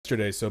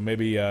yesterday, so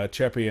maybe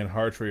Cheppy and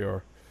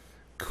Hartrier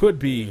could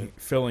be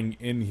filling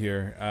in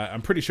here.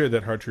 I'm pretty sure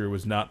that Hartrier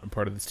was not a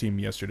part of this team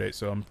yesterday,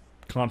 so I'm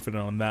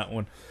confident on that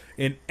one.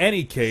 In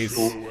any case,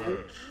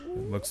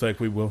 it looks like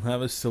we will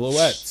have a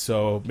silhouette,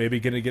 so maybe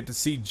going to get to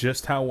see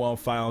just how well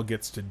File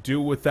gets to do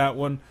with that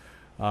one.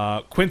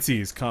 Quincy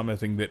is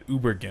commenting that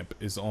Ubergimp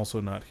is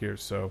also not here,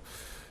 so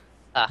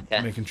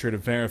making sure to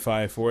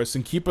verify for us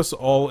and keep us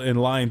all in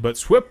line. But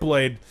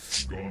Swiftblade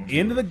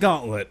into the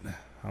gauntlet.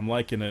 I'm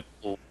liking it.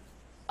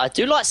 I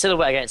do like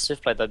Silhouette against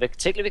Swiftblade though,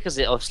 particularly because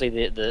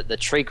obviously the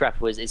tree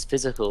grapple is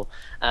physical.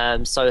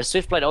 So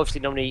Swiftblade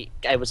obviously normally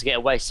able to get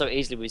away so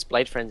easily with his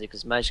Blade Frenzy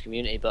because Magic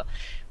Community, but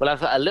we'll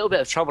have a little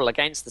bit of trouble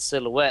against the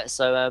Silhouette.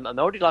 So I'm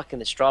already liking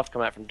this draft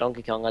come out from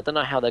Donkey Kong. I don't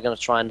know how they're going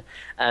to try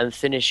and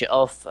finish it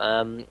off.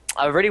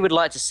 I really would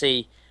like to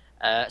see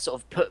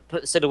sort of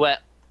put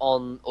Silhouette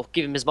on, or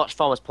give him as much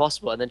farm as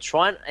possible, and then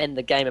try and end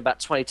the game about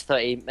 20 to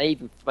 30,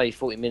 maybe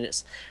 40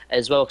 minutes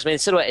as well. Because I mean,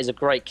 Silhouette is a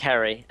great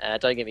carry.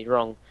 Don't get me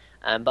wrong.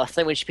 But I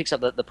think when she picks up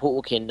the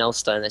Portal Key and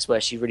Nullstone, that's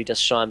where she really does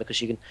shine, because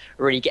she can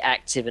really get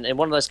active, and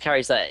one of those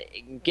carries that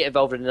can get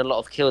involved in a lot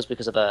of kills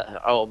because of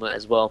her ultimate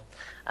as well.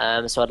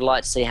 So I'd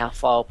like to see how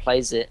File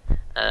plays it,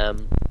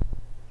 and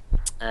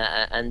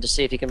to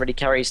see if he can really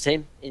carry his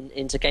team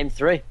into Game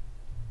 3.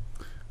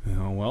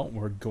 Well,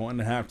 we're going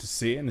to have to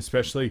see, and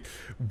especially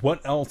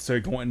what else they're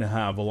going to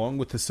have. Along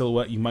with the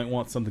Silhouette, you might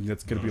want something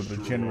that's going to be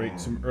able to generate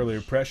some earlier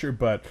pressure,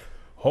 but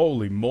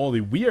holy moly,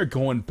 we are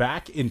going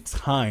back in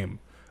time.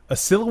 A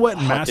Silhouette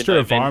Master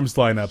of Arms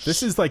lineup.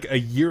 This is like a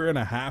year and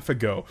a half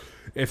ago.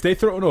 If they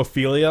throw an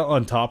Ophelia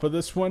on top of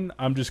this one,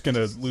 I'm just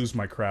gonna lose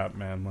my crap,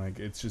 man. Like,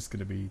 it's just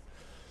gonna be,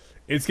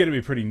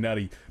 pretty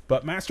nutty.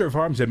 But Master of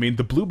Arms, I mean,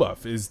 the blue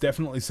buff is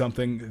definitely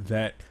something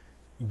that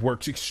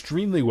works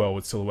extremely well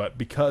with Silhouette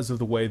because of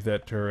the way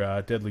that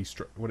her deadly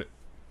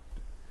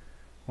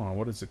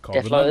what is it called?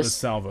 Death Relentless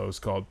Salvo is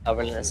called.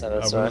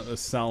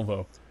 Relentless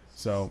Salvo.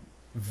 So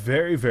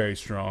very, very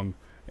strong.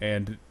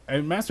 And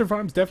Master of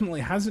Arms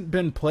definitely hasn't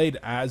been played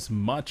as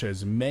much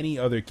as many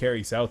other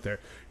carries out there.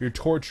 Your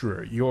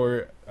Torturer,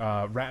 your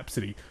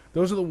Rhapsody,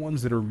 those are the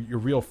ones that are your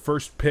real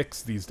first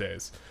picks these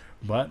days.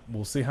 But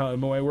we'll see how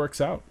MOA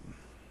works out.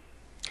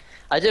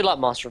 I do like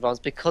Master of Arms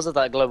because of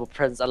that global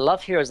presence. I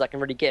love heroes that can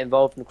really get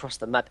involved and across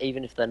the map,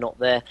 even if they're not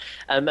there.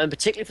 And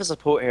particularly for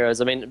support heroes.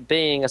 I mean,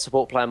 being a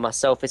support player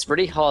myself, it's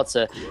really hard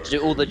to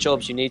do all the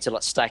jobs you need to,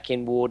 like stack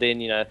in, ward in,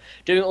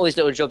 doing all these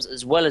little jobs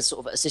as well as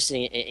sort of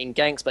assisting in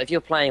ganks. But if you're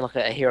playing like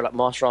a hero like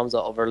Master of Arms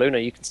or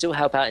Verluna, you can still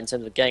help out in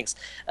terms of ganks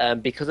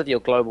because of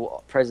your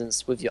global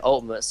presence with your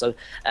ultimate. So,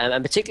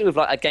 and particularly with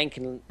like a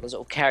ganking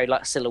sort of carry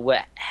like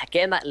Silhouette,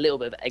 getting that little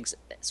bit of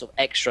sort of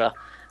extra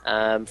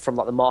from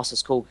like the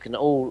Master's Call can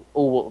all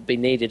what would be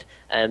needed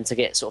to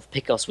get sort of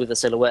pickoffs with the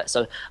Silhouette.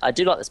 So I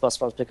do like this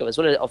Master of Arms pickup as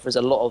well. It offers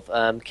a lot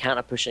of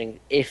counter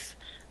pushing if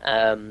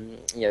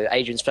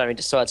Adrian's family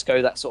decides to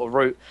go that sort of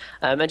route,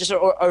 and just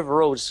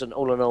overall just an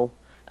all in all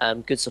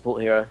good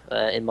support hero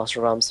in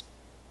Master of Arms.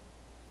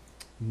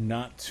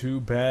 Not too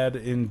bad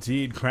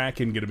indeed.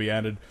 Kraken going to be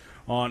added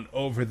on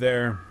over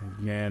there,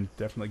 and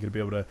definitely going to be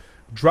able to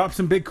drop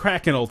some big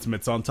Kraken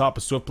ultimates on top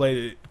of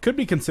Swiftblade. It could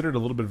be considered a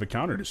little bit of a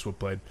counter to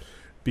Swiftblade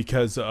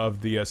because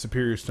of the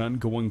superior stun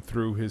going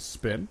through his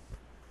spin.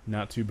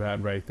 Not too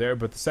bad right there.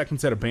 But the second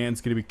set of bans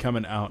going to be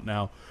coming out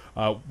now.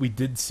 We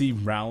did see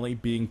Rally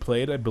being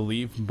played, I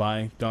believe,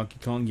 by Donkey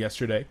Kong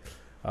yesterday.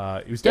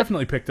 It was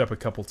definitely picked up a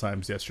couple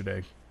times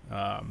yesterday.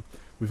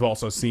 We've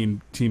also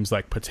seen teams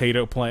like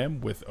Potato play him,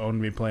 with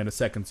Onmi playing a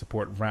second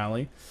support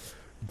Rally.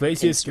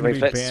 Glacius going to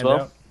be banned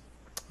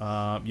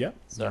out. Yeah,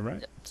 is that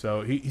right? Yeah.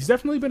 So he's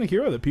definitely been a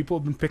hero that people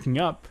have been picking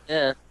up.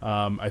 Yeah.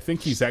 I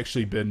think he's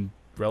actually been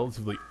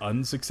relatively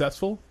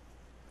unsuccessful.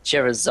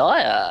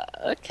 Jereziah,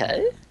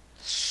 okay.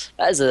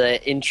 That is an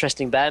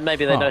interesting ban.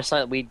 Maybe they know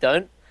something that we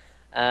don't.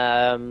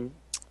 I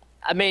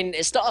mean,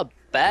 it's not a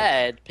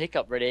bad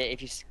pickup, really,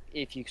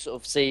 if you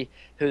sort of see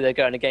who they're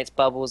going against,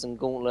 Bubbles and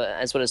Gauntlet,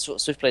 as well as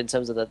sort of Swiftblade in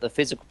terms of the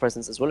physical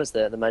presence as well as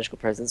the magical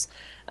presence.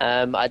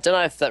 I don't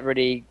know if that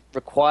really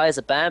requires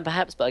a ban,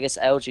 perhaps, but I guess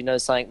LG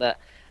knows something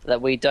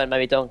that we don't.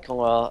 Maybe Donkey Kong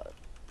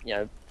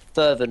are,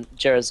 fervent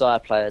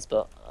Jereziah players,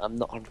 but I'm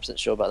not 100%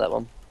 sure about that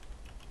one.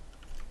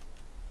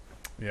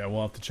 Yeah,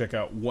 we'll have to check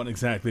out what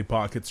exactly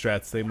pocket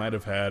strats they might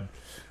have had.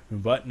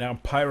 But now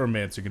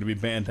Pyromancer are going to be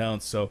banned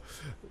out, so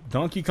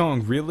Donkey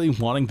Kong really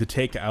wanting to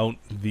take out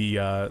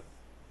the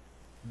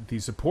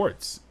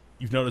supports.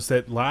 You've noticed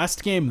that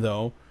last game,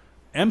 though,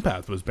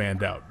 Empath was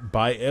banned out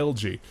by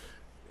LG.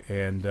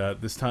 And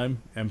this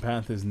time,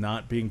 Empath is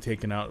not being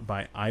taken out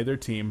by either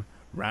team.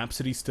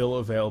 Rhapsody still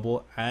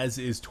available, as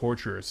is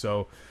Torturer.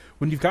 So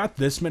when you've got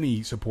this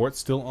many supports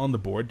still on the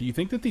board, do you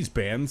think that these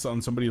bans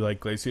on somebody like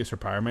Glacius or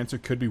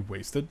Pyromancer could be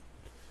wasted?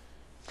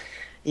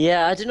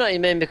 Yeah, I do know what you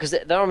mean, because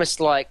they're almost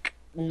like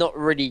not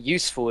really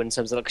useful in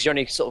terms of, because you're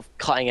only sort of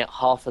cutting out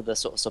half of the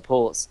sort of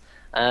supports.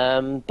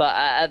 But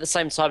at the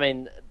same time, I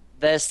mean,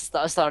 that's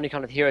the only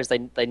kind of heroes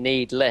they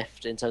need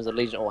left in terms of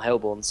Legion or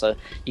Hellborn. So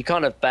you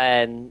kind of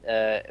ban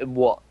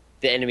what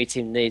the enemy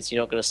team needs.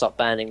 You're not going to start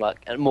banning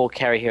like more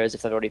carry heroes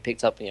if they've already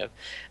picked up,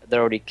 they're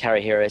already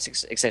carry heroes,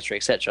 etc.,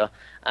 etc.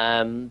 But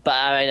I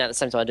mean, at the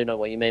same time, I do know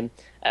what you mean.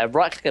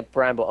 Right click at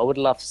Bramble. I would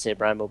love to see a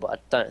Bramble, but I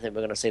don't think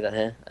we're going to see that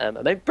here. I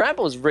mean,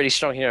 Bramble is a really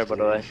strong hero, by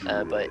the way,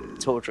 but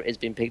Torture is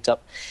being picked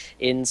up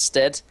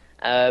instead.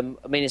 I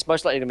mean, it's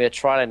most likely going to be a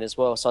tri-lane as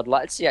well, so I'd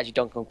like to see actually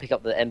Donkey Kong pick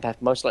up the Empath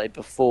most likely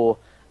before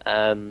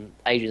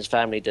Adrian's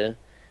family do.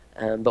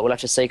 But we'll have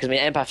to see, because I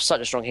mean, Empath's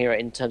such a strong hero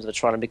in terms of the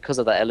tri-lane because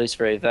of that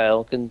illusory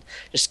veil. Can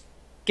just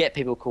get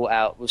people caught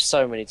out with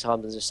so many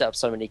times and just set up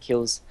so many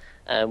kills,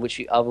 which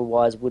you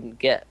otherwise wouldn't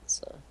get.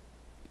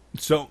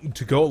 So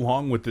to go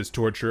along with this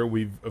torture,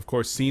 we've of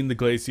course seen the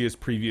Glacius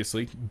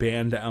previously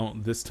banned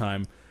out this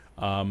time.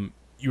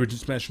 You were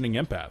just mentioning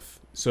Empath,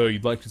 so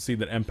you'd like to see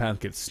that Empath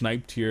gets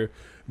sniped here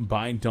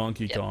by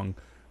Donkey Kong.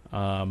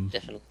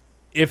 Definitely.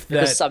 If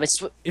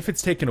if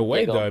it's taken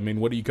away, though, I mean,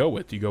 what do you go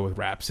with? Do you go with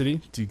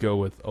Rhapsody? Do you go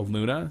with a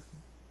Luna?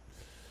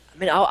 I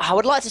mean, I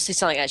would like to see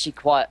something actually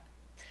quite.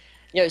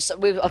 So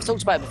I've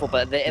talked about it before,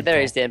 but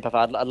there is the Empath.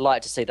 I'd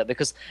like to see that,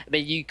 because I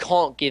mean, you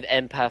can't give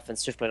Empath and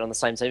Swiftblade on the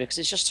same team because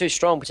it's just too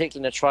strong,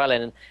 particularly in a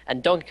tri-lane.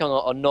 And Donkey Kong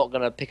are not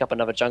going to pick up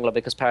another jungler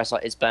because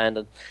Parasite is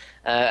banned,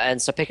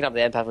 and so picking up the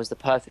Empath was the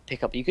perfect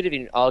pickup. You could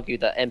even argue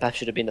that Empath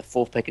should have been the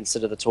 4th pick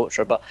instead of the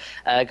Torturer. But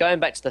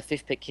going back to the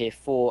 5th pick here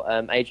for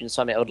Adrian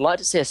Summit, I would like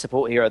to see a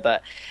support hero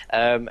that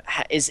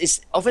is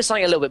offers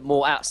something a little bit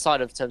more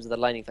outside of terms of the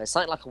laning phase,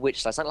 something like a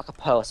Witch Slayer, something like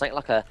a Pearl, something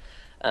like a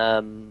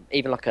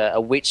even like a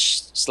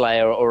Witch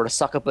Slayer or a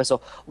Succubus or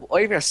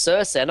even a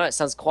Cersei. I know it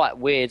sounds quite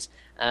weird,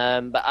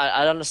 but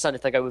I understand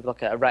if they go with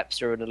like a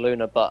Rhapsody and a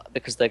Luna, but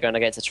because they're going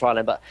against a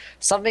tri-lane, but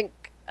something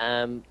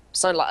like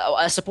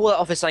a support that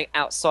offers something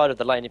outside of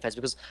the laning phase,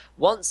 because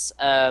once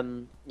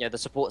the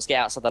supports get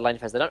outside the laning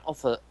phase, they don't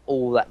offer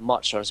all that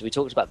much. Honestly, we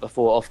talked about it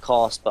before off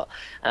cast, but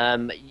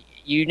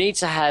you need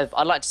to have.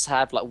 I'd like to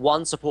have like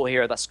one support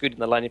hero that's good in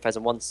the laning phase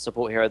and one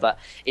support hero that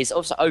is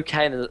also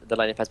okay in the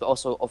laning phase, but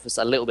also offers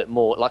a little bit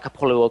more, like a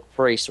Polywog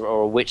Priest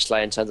or a Witch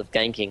Slayer in terms of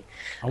ganking.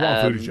 I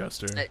want Voodoo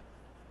Jester.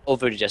 Or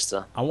Voodoo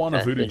Jester. I want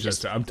a Voodoo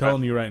Jester. I'm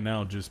telling you right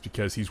now, just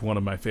because he's one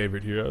of my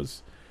favorite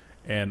heroes,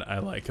 and I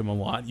like him a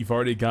lot. You've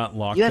already got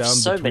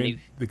lockdown between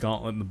the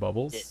Gauntlet and the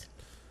Bubbles.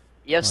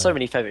 You have so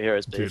many favorite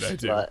heroes, dude. I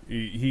do. Like,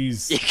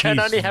 you can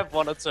only have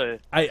one or two.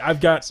 I've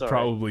got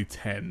probably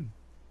 10.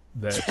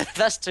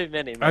 That's too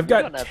many. Man. I've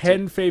got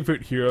 10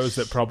 favorite heroes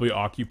that probably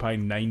occupy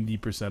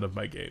 90% of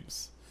my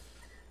games.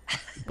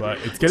 But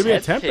it's going to be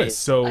a Tempest,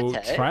 so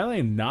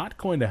tri-lane not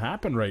going to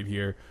happen right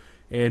here.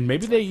 And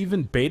maybe they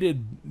even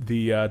baited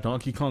the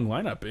Donkey Kong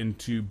lineup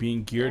into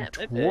being geared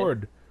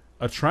toward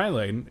a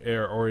tri-lane,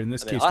 or in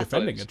this case,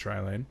 defending a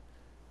tri-lane.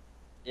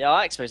 Yeah,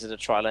 I expected a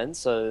tri-lane,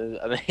 so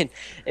I mean,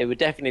 it would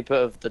definitely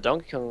put the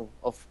Donkey Kong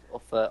off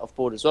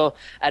board as well.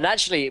 And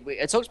actually,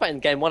 it talks about in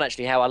game 1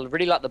 actually how I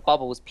really like the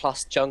bubbles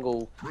plus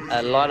jungle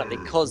lineup,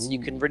 because you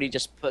can really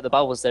just put the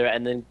bubbles there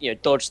and then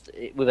dodge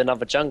with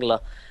another jungler.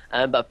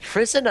 But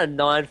Prisoner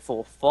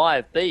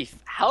 945 beef.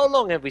 How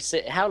long have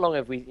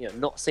we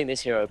not seen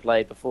this hero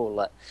play before?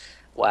 Like,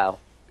 wow.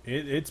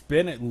 It's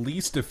been at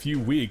least a few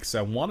weeks.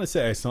 I want to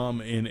say I saw him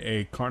in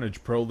a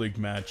Carnage Pro League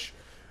match,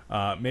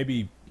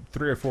 maybe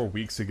 3 or 4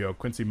 weeks ago.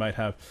 Quincy might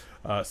have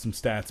some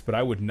stats, but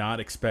I would not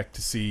expect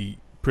to see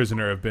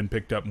Prisoner have been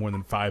picked up more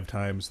than 5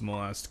 times in the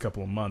last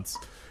couple of months.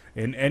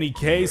 In any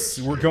case,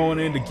 we're going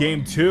into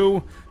game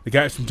 2. The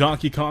guys from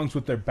Donkey Kong's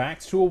with their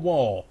backs to a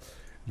wall.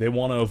 They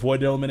want to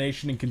avoid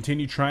elimination and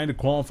continue trying to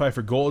qualify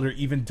for gold or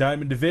even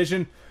diamond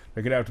division.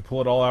 They're going to have to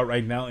pull it all out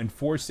right now and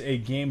force a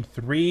game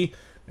 3.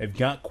 They've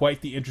got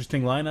quite the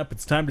interesting lineup.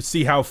 It's time to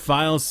see how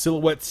File's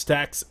silhouette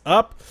stacks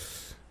up.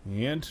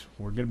 And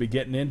we're going to be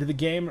getting into the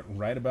game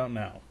right about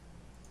now.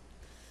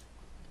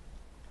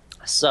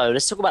 So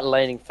let's talk about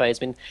laning phase.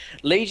 I mean,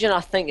 Legion, I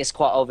think, is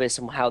quite obvious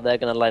on how they're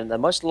going to lane. They're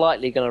most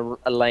likely going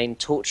to lane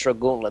Torturer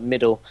Gauntlet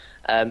middle.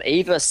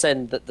 Either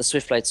send the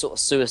Swiftblade sort of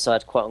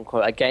suicide, quote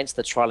unquote, against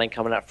the tri-lane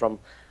coming out from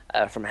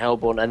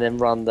Hellborn, and then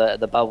run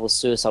the Bubbles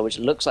suicide, which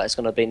it looks like it's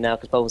going to be now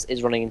because Bubbles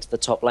is running into the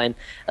top lane.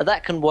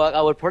 That can work.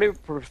 I would probably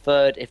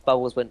preferred if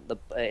Bubbles went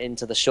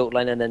into the short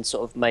lane and then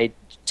sort of made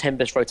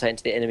Tempest rotate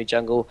into the enemy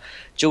jungle,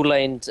 dual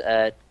laned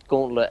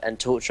Gauntlet and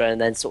Torture,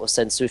 and then sort of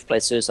send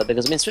Swiftblade suicide,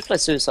 because I mean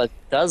Swiftblade suicide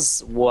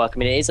does work. I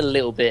mean, it is a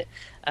little bit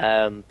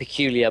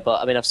peculiar,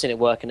 but I mean I've seen it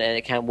work and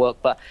it can work.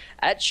 But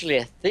actually,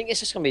 I think it's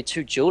just going to be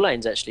 2 dual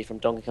lanes actually from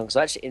Donkey Kong. So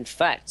actually, in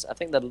fact, I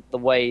think the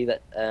way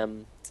that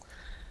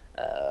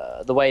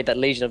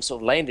Legion have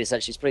sort of laned this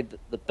actually is probably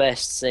the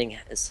best thing,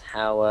 is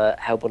how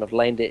Hellborn have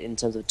laned it in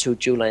terms of 2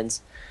 dual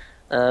lanes.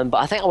 But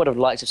I think I would have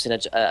liked to have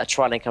seen a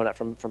tri-lane coming out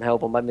from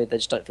Hellborn. Maybe they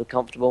just don't feel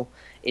comfortable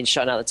in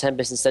shutting out the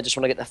Tempest. Instead, just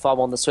want to get the farm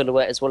on the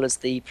Silhouette as well as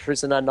the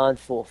Prisoner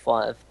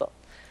 945. But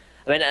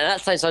I mean,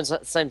 at the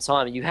same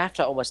time, you have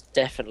to almost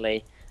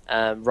definitely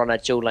run a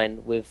dual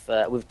lane with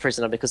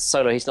Prisoner, because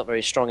solo he's not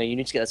very strong, and you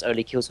need to get those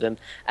early kills with him.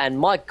 And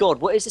my God,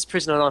 what is this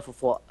Prisoner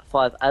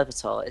 945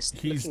 avatar?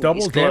 He's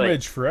double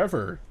damage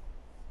forever.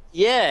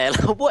 Yeah,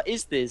 what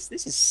is this?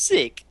 This is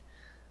sick.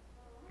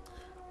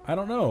 I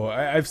don't know.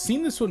 I've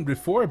seen this one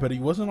before, but he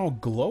wasn't all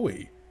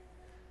glowy.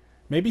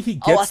 Maybe he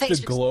gets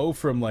the glow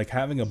from like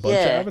having a bunch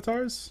of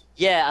avatars.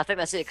 Yeah, I think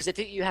that's it. Because if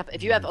you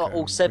have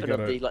all 7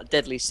 of the like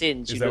deadly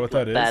sins, you look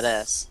like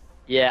badass.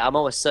 Yeah, I'm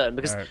almost certain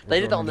because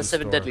they did that on the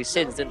 7 deadly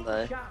sins, didn't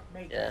they?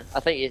 Yeah, I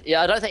think.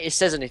 I don't think it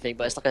says anything,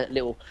 but it's like a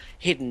little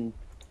hidden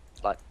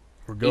like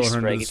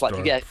Easter egg. It's like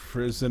you get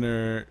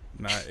prisoner.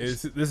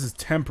 This is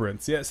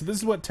temperance. Yeah, so this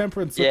is what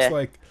temperance looks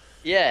like.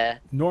 Yeah.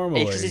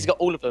 Normally, because he's got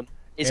all of them.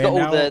 He's got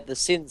all the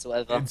sins, or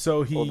whatever. And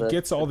so he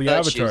gets all the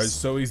avatars.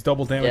 So he's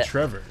double damage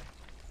Trevor.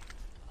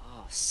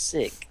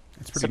 Sick.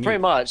 So pretty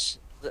much,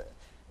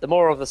 the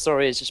moral of the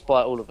story is just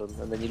buy all of them,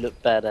 and then you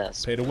look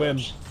badass. Pay to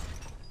win.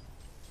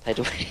 Pay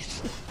to win.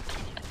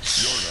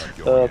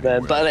 Oh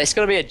man, but it's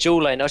going to be a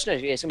dual lane. It's going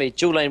to be a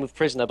dual lane with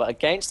Prisoner, but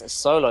against a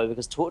solo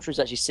because Torture is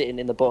actually sitting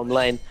in the bottom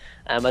lane.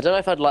 I don't know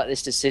if I'd like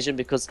this decision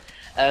because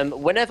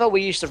whenever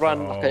we used to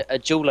run like a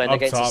dual lane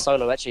against a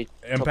solo, actually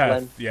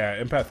Empath,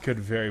 Empath could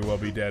very well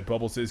be dead.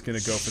 Bubbles is going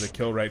to go for the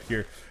kill right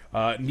here.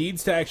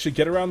 Needs to actually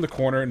get around the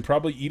corner and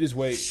probably eat his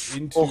way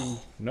into...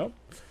 Nope.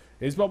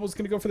 Is Bubbles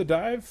going to go for the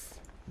dive?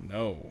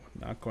 No,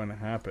 not going to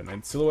happen.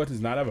 And Silhouette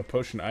does not have a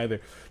potion either.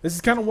 This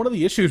is kind of one of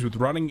the issues with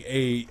running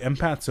a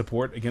Empath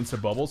support against a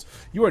Bubbles.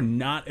 You are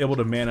not able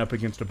to man up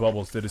against a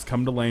Bubbles that has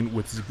come to lane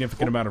with a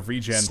significant amount of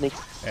regen.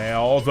 And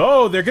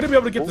although they're going to be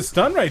able to get the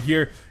stun right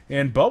here,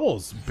 and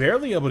Bubbles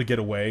barely able to get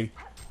away.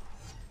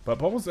 But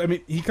Bubbles, I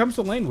mean, he comes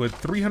to lane with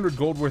 300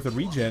 gold worth of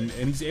regen,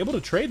 and he's able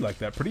to trade like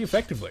that pretty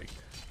effectively.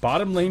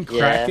 Bottom lane,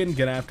 Kraken,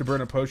 gonna have to burn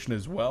a potion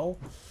as well.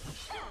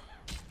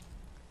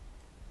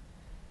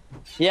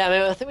 Yeah, I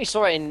mean, I think we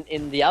saw it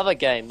in the other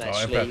game,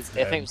 actually. I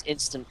think it was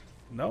instant.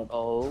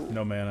 No.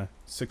 No mana.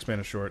 6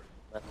 mana short.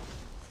 That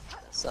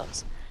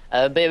sucks.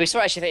 But we saw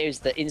actually, I think it was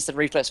the instant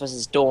reflex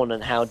versus Dawn,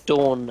 and how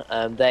Dawn,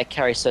 their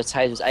carry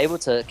Surtaze, was able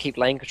to keep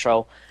lane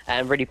control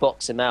and really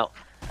box him out.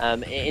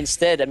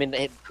 Instead, I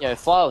mean,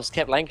 Files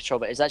kept lane control,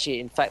 but it's actually,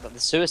 in fact, that the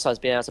Suicide's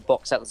being able to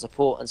box out the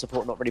support, and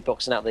support not really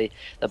boxing out the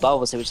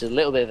Bubbles, which is a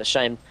little bit of a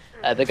shame.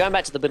 But going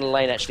back to the middle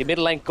lane, actually,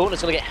 middle lane,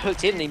 Gauntlet's going to get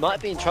hooked in, and he might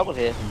be in trouble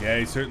here. Yeah,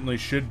 he certainly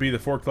should be. The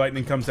Forked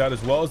Lightning comes out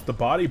as well as the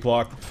body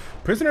block.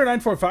 Prisoner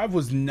 945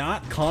 was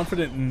not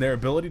confident in their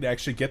ability to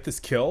actually get this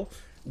kill.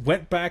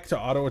 Went back to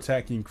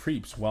auto-attacking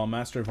creeps while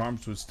Master of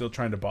Arms was still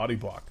trying to body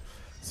block.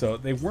 So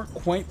they weren't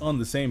quite on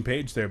the same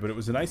page there, but it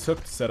was a nice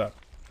hook to set up.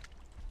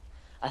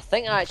 I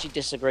think I actually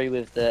disagree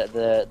with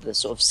the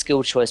sort of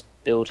skill choice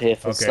build here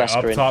for Slash.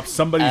 Up top,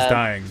 somebody's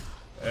dying.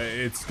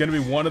 It's going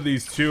to be one of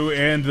these two,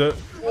 and the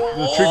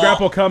tree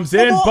grapple comes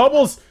in.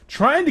 Bubbles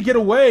trying to get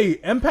away.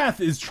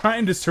 Empath is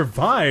trying to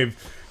survive.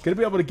 Going to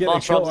be able to get a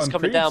kill on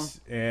creeps.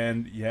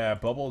 And yeah,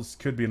 Bubbles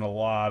could be in a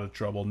lot of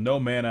trouble. No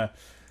mana.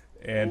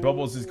 And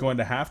Bubbles is going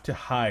to have to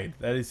hide.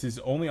 That is his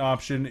only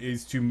option,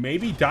 is to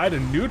maybe die to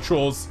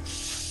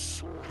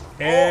neutrals.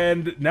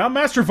 And now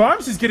Master of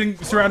Arms is getting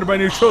surrounded by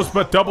neutrals,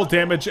 but double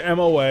damage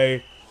MOA.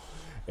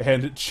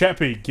 And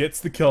Cheppy gets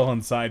the kill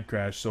on Side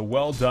Crash. So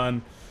well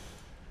done.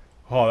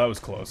 Oh, that was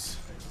close.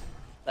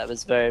 That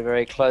was very,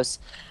 very close.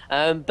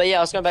 But yeah,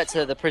 I was going back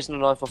to the Prisoner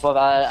 945.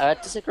 I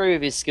disagree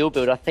with his skill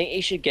build. I think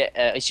he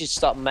should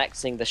start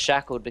maxing the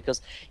Shackled,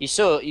 because you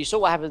saw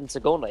what happened to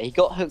Gauntlet. He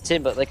got hooked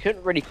in, but they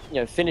couldn't really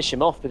finish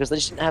him off because they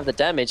just didn't have the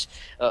damage,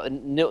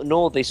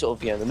 nor the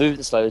sort of the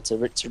movement slow to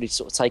really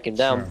sort of take him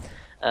down.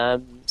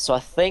 Sure. So I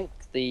think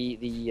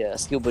the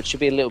skill build should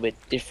be a little bit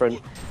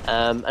different,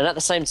 and at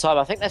the same time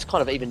I think they've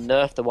kind of even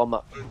nerfed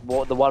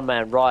the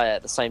one-man riot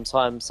at the same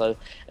time, so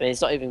I mean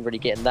he's not even really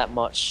getting that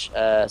much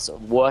sort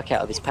of work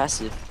out of his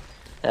passive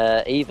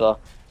either.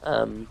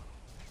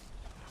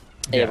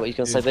 Yeah, what you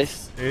gonna say,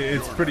 Beef?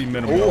 It's pretty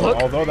minimal,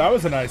 although that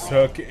was a nice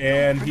hook,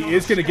 and he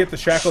is going to get the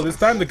shackle this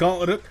time. The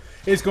gauntlet hook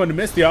is going to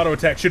miss. The auto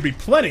attack should be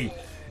plenty,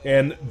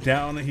 and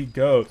down he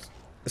goes.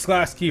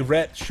 Slasky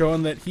Rhett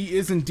showing that he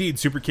is indeed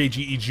Super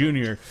KGE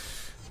Jr.,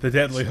 the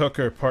Deadly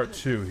Hooker Part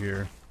 2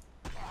 here.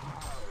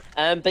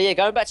 But yeah,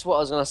 going back to what I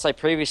was going to say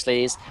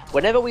previously is,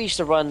 whenever we used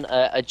to run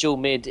a dual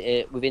mid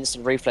with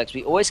instant reflex,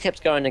 we always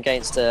kept going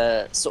against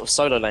sort of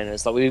solo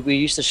laners. Like we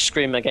used to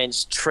scream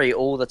against Tree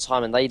all the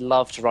time, and they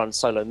love to run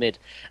solo mid.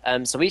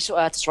 So we sort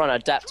of had to try and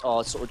adapt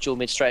our sort of dual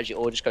mid strategy,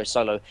 or just go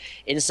solo.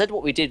 Instead,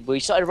 what we did, we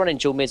started running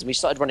dual mids, and we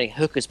started running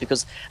hookers,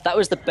 because that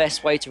was the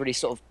best way to really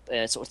sort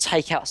of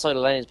take out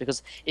solo laners.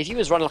 Because if you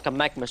was running like a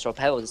Magmus or a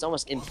Pebbles, it's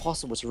almost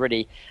impossible to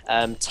really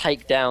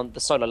take down the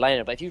solo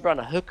laner. But if you run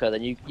a hooker,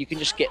 then you can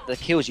just get the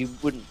kills you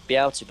wouldn't be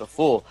able to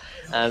before,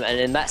 and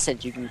in that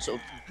sense you can sort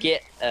of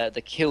get the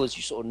kills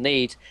you sort of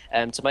need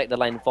to make the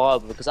lane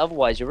viable, because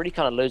otherwise you're really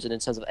kind of losing in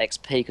terms of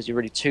XP, because you're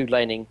really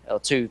 2-laning or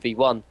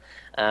 2v1.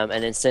 And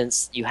then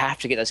since you have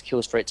to get those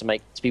kills for it to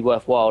be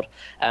worthwhile,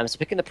 so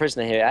picking the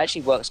prisoner here, it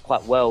actually works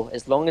quite well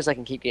as long as they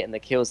can keep getting the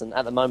kills, and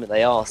at the moment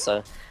they are.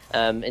 So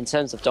in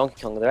terms of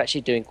Donkey Kong, they're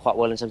actually doing quite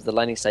well in terms of the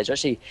laning stage. They're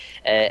actually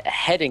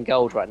ahead in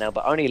gold right now,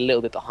 but only a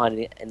little bit behind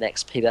in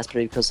XP. That's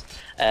probably because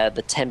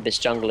the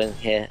Tempest jungling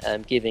here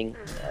giving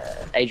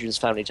Adrian's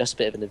family just a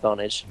bit of an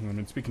advantage. I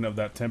mean, speaking of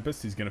that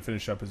Tempest, he's going to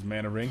finish up his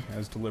mana ring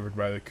as delivered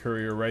by the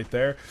courier right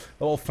there.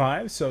 Level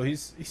 5, so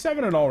he's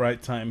having an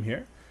alright time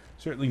here.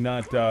 Certainly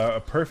not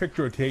a perfect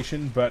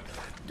rotation, but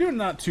doing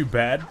not too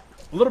bad.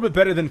 A little bit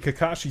better than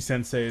Kakashi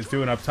Sensei is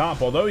doing up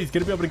top, although he's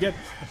going to be able to get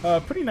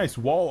a pretty nice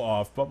wall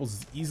off. Bubbles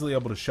is easily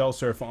able to shell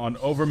surf on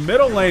over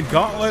middle lane.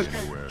 Gauntlet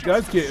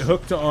does get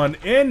hooked on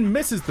in,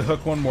 misses the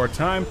hook one more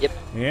time. Yep.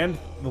 And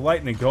the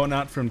lightning going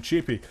out from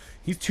Cheapy.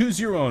 He's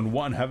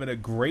 2-0-1, having a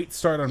great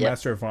start on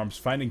Master of Arms,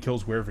 finding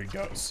kills wherever he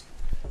goes.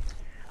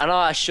 And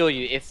I assure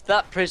you, if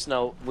that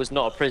prisoner was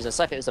not a prisoner,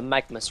 say if it was a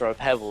Magmus or a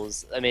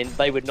Pebbles, I mean,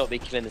 they would not be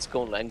killing this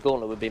Gauntlet, and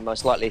Gauntlet would be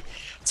most likely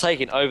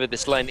taking over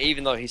this lane,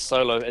 even though he's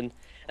solo.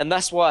 And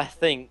that's why I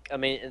think, I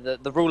mean,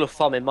 the rule of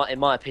thumb, in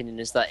my opinion,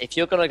 is that if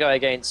you're going to go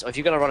against, or if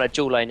you're going to run a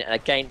dual lane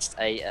against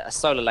a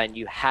solo lane,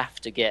 you have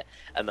to get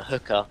a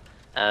hooker,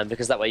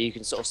 because that way you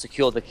can sort of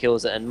secure the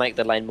kills and make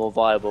the lane more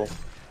viable.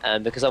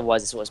 Because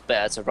otherwise it's always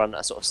better to run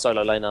a sort of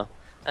solo laner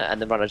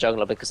and then run a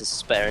jungler, because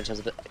it's better in terms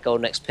of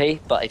golden XP.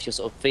 But if you're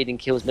sort of feeding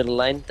kills middle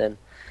lane, then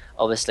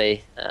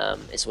obviously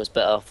it's always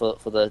better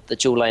for the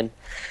dual lane.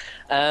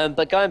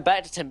 But going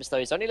back to Tempest though,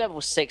 he's only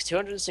level 6,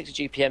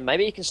 260 GPM.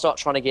 Maybe he can start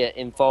trying to get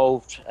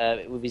involved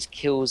with his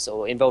kills,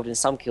 or involved in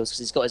some kills, because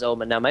he's got his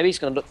ultimate now. Maybe he's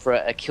going to look for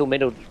a kill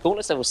middle.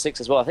 Gauntlet's level 6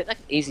 as well. I think they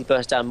can easily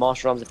burst down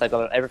Master Arms if they've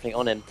got everything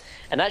on him.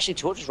 And actually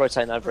Torch is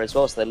rotating over as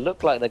well, so they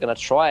look like they're going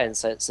to try and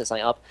set something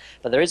up.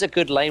 But there is a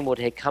good lane ward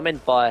here coming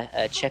by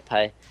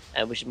Chepe,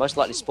 and we should most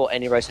likely spot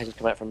any rotations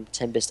come out from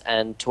Tempest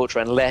and Torture,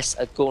 unless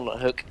a Gauntlet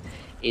hook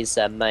is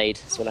made.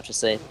 So we'll have to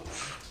see.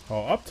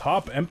 Oh, up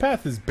top,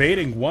 Empath is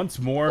baiting once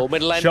more.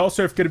 Middle lane. Shell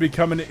Surf going to be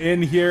coming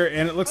in here,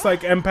 and it looks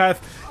like Empath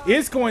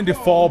is going to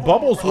fall.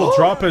 Bubbles will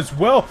drop as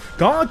well.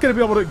 Gauntlet going to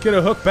be able to get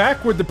a hook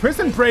backward. The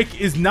prison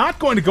break is not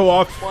going to go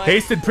off.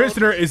 Hasted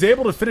Prisoner is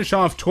able to finish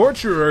off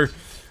Torturer.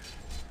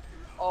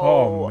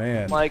 Oh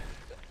man.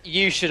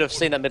 You should have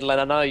seen that middle lane.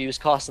 I know he was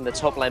casting the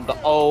top lane, but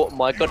oh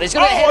my god. He's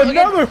gonna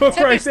another hook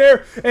right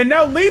there. And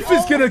now Leaf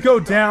is going to go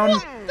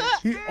down.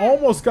 He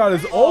almost got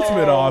his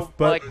ultimate off,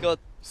 but... my god.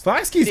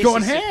 Slasky's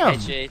going ham.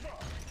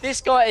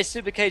 This guy is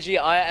super KG,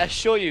 I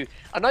assure you.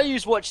 I know you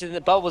was watching the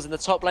Bubbles in the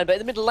top lane, but in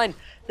the middle lane,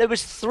 there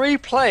was 3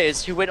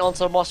 players who went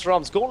onto Master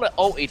Arms. Gauntlet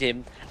ulted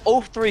him.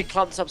 All 3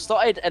 clumps up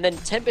started, and then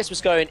Tempest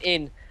was going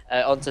in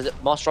onto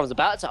Master Arms,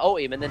 about to ult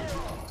him, and then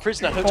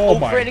Prisoner hooked all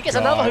 3, and he gets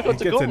another hook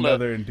onto Gauntlet.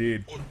 Another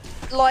indeed.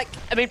 Like,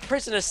 I mean,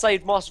 Prisoner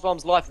saved Master of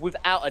Arms' life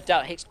without a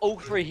doubt. Hits all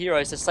 3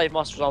 heroes to save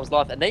Master of Arms'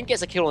 life, and then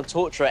gets a kill on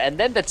Torturer, and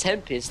then the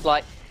Tempest,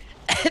 like...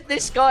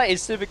 This guy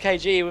is super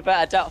KG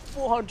without a doubt.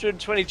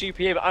 420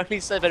 GPM,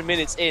 only 7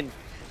 minutes in.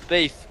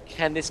 Beef,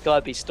 can this guy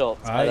be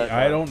stopped?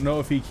 I don't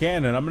know if he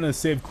can, and I'm going to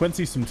save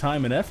Quincy some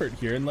time and effort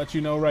here and let you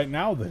know right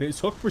now that his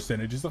hook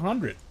percentage is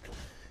 100.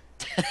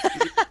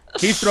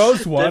 He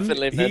throws one,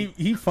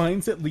 he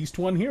finds at least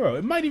one hero.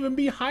 It might even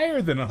be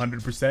higher than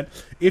 100%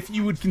 if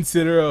you would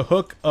consider a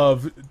hook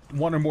of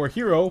one or more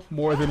hero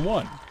more than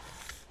one.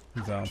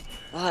 So,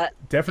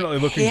 definitely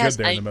looking good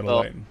there in the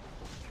middle lane.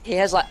 He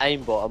has like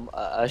aimbot,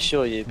 I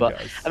assure you, but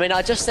I mean,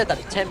 I just said that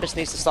Tempest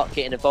needs to start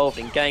getting involved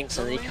in ganks,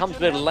 and he comes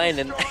middle lane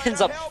and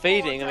ends up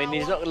feeding. I mean,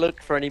 he's not going to look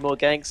for any more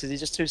ganks because he's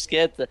just too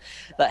scared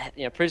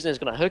that Prisoner's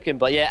going to hook him.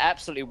 But yeah,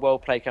 absolutely well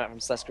played coming from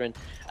Slaskrin.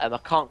 I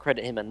can't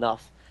credit him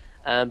enough.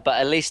 But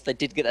at least they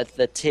did get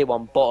the tier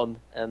 1 bottom,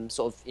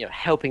 sort of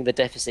helping the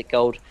deficit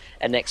gold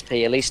and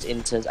XP, at least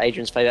into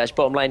Adrian's favour. As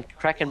bottom lane,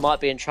 Kraken might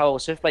be in trouble.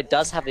 Swiftblade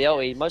does have the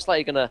ulti, most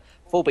likely going to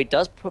fall, but he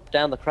does put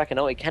down the Kraken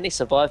ulti. Can he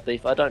survive,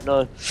 Beef? I don't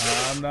know.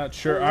 I'm not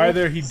sure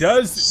either. He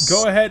does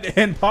go ahead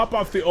and pop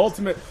off the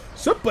ultimate.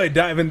 Swiftblade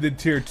dive into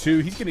tier 2.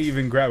 He's going to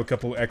even grab a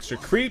couple extra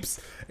creeps.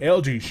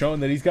 LG showing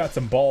that he's got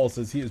some balls,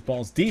 as he is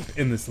balls deep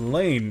in this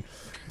lane.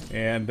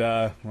 And,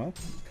 well,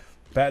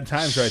 bad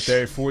times right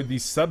there for the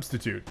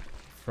substitute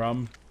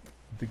from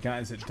the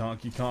guys at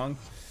Donkey Kong.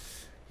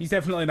 He's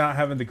definitely not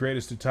having the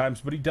greatest of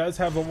times, but he does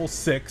have level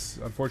 6.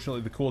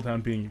 Unfortunately, the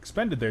cooldown being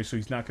expended there, so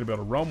he's not going to be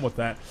able to roam with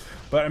that.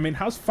 But, I mean,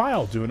 how's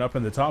File doing up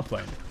in the top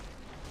lane?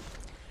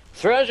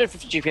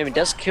 350 GPM,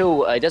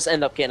 he does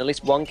end up getting at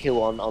least 1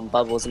 kill on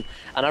Bubbles, and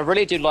I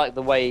really do like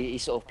the way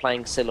he's sort of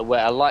playing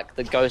Silhouette. I like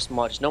the Ghost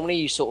March. Normally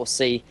you sort of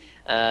see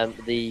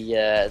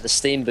the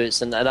Steam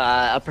Boots, and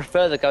I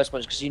prefer the Ghost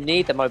March because you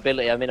need the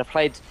mobility. I mean, I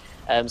played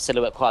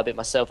Silhouette quite a bit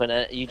myself,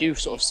 and you do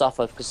sort of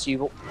suffer because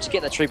to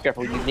get that tree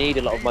grapple, you need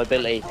a lot of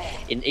mobility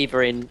in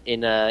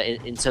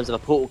terms of a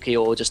portal key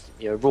or just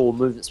raw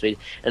movement speed.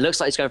 And it looks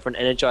like he's going for an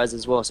Energizer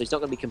as well, so he's not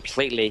going to be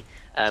completely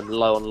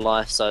low on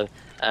life. So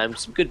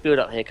some good build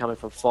up here coming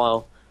from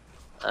File,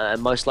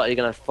 and most likely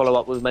going to follow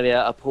up with maybe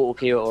a portal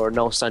key or a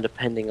null stone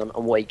depending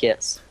on what he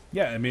gets.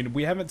 Yeah, I mean,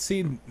 we haven't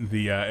seen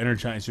the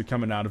Energizer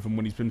coming out of him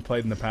when he's been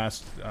played in the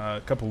past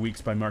couple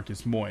weeks by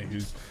Marcus Moy,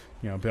 who's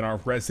been our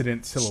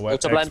resident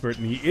silhouette expert,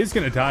 and he is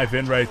going to dive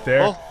in right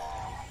there. Oh.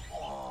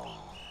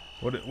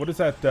 What is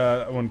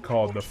that one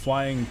called? The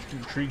flying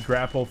tree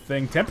grapple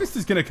thing. Tempest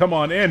is going to come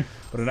on in,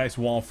 but a nice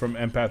wall from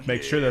Empath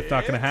makes sure that's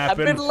not going to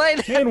happen.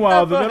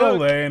 Meanwhile, the middle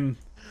lane.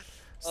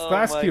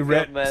 Sasky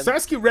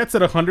Ret's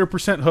at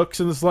 100% hooks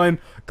in this lane.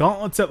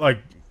 Gauntlet's at like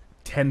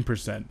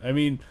 10%. I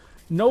mean,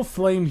 no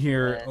flame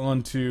here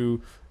onto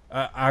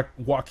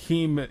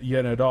Joaquim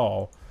yet at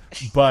all,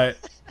 but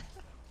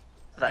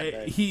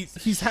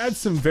he's had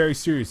some very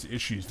serious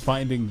issues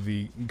finding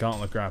the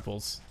Gauntlet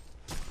grapples.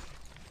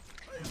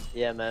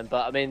 Yeah, man,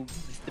 but I mean,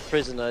 the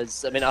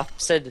Prisoners, I mean, I've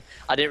said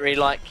I didn't really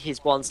like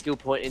his one skill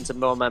point into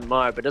Merman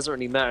Mara, but it doesn't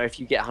really matter if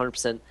you get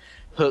 100%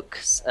 hook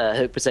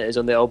percentage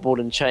on the old ball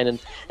and chain, and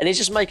he's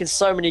just making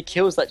so many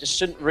kills that just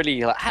shouldn't really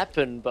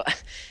happen,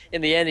 but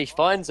in the end he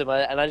finds them,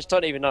 and I just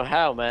don't even know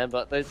how, man,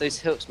 but those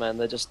hooks, man,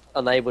 they're just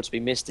unable to be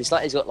missed. It's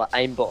like he's got like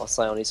aimbot or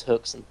say on his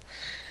hooks, and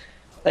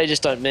they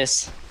just don't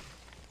miss.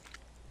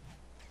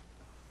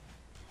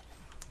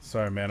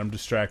 Sorry, man, I'm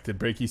distracted.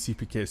 Breaky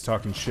CPK is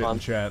talking shit in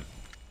chat.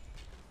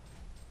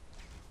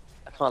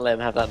 Can't let him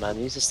have that, man.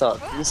 You need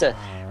to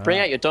bring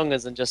out your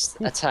dongers and just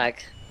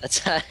attack.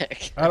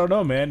 I don't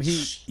know, man.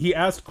 He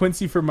asked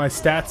Quincy for my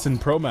stats in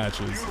pro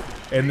matches,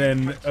 and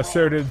then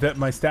asserted that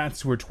my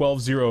stats were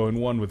 12-0 and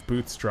 1 with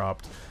boots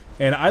dropped.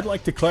 And I'd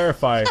like to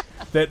clarify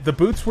that the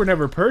boots were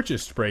never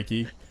purchased,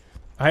 Breaky.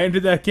 I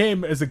ended that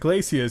game as a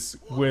Glacius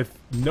with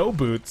no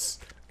boots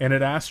and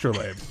an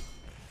Astrolabe.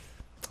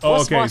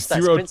 Oh, okay.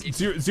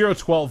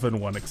 0-12 and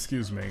 1.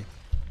 Excuse me.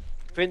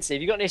 Quincy,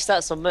 have you got any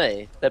stats on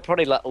me? They're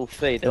probably like all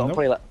feed. They're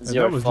probably like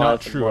 0, that was 5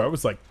 not true. 1. I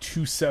was like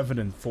 2-7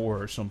 and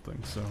 4 or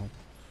something. So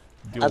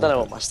I don't know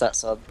what my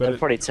stats are. They're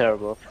pretty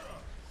terrible.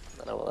 I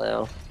don't know what they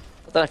are.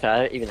 I don't know if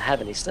I even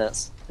have any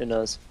stats. Who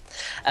knows?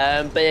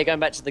 But yeah, going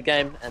back to the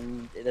game,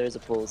 and there is a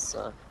pause. So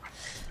a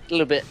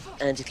little bit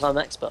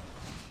anticlimax, but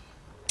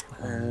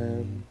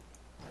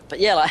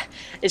yeah, like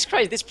it's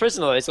crazy. This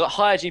Prisoner, it's got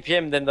higher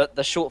GPM than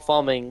the short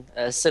farming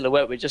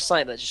silhouette. We're just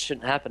saying that just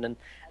shouldn't happen, and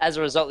as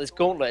a result, this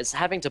Gauntlet is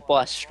having to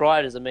buy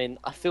Striders. I mean,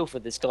 I feel for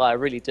this guy, I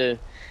really do.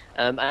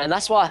 And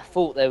that's why I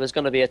thought there was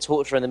going to be a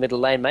Torture in the middle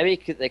lane.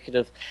 Maybe they could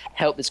have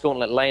helped this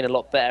Gauntlet lane a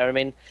lot better. I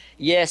mean,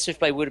 yeah,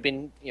 Swiftblade would have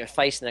been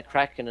facing a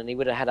Kraken and he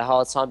would have had a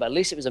hard time, but at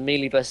least it was a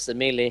melee versus a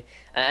melee.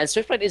 And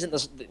Swiftblade isn't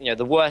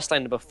the worst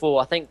laner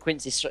before. I think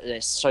Quincy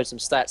showed some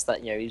stats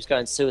that he was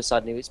going suicide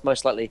and he was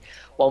most likely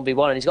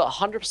 1v1, and he's got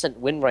 100%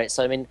 win rate.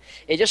 So I mean,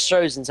 it just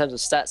shows in terms of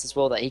stats as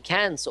well that he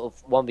can sort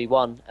of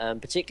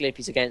 1v1, particularly if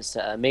he's against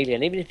a melee,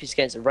 and even if he's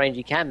against a range,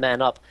 he can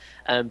man up,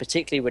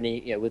 particularly when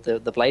he with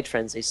the blade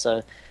frenzy.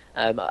 So.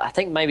 I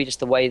think maybe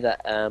just the way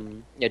that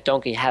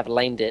Donkey have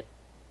laned it,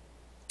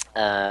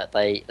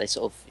 they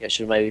sort of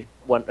should maybe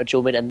want a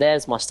dual mid. And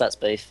there's my stats,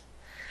 Beef.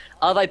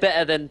 Are they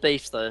better than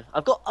Beef's though?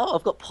 I've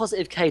got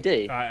positive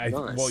KD. Nice.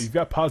 Well, you've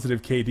got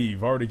positive KD.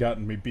 You've already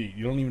gotten me beat.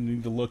 You don't even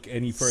need to look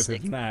any further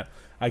than that.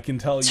 I can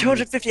tell you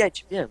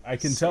 258 GPM. I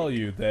can tell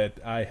you that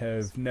I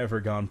have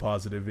never gone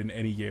positive in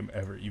any game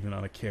ever, even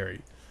on a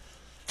carry.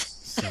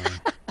 So.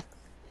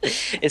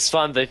 It's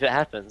fun, but if it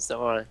happens,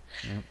 don't worry.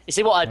 Yep. You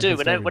see what I do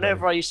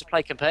whenever I used to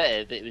play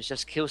competitive, it was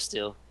just kill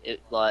steal.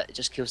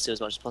 Just kill steal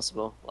as much as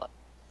possible. Like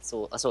that's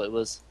all it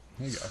was.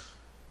 There you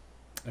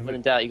go. When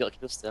in doubt, you got to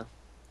kill steal.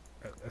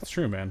 That's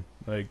true, man.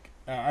 Like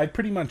I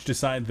pretty much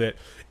decide that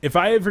if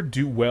I ever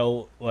do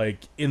well,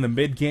 like in the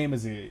mid game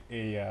as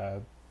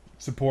a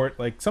support,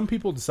 like some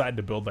people decide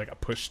to build like a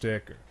push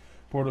stick or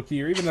portal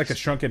key or even like a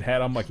shrunken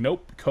head. I'm like,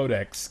 nope,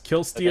 Codex,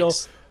 kill steal.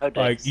 Codex.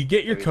 Like you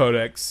get your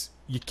Codex.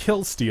 You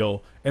kill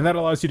steal, and that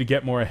allows you to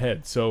get more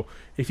ahead. So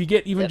if you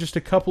get even just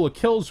a couple of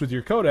kills with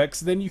your Codex,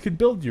 then you can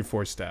build your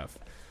Force Staff.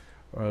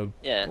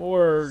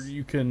 Or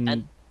you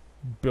can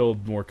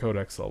build more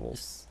Codex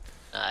levels.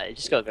 You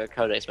just gotta go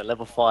Codex, man.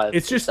 Level 5.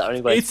 It's just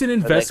it's an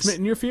investment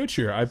in your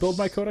future. I build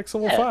my Codex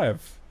level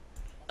 5.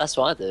 That's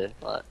what I do.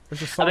 Like,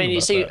 I mean,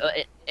 you see,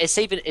 it's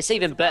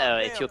even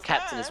better if you're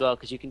captain as well,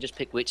 because you can just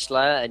pick Witch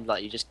Slayer and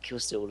like you just kill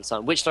steal all the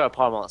time. Witch Slayer or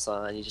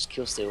Pyromancer, and you just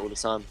kill steal all the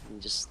time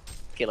and just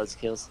get loads of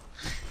kills.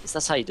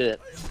 That's how you do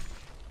it.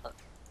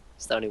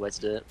 It's the only way to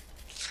do it.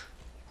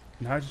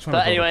 No, I just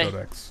want to build a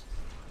Codex.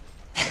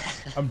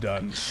 I'm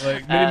done.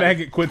 Like, Mini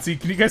Maggot, Quincy,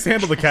 can you guys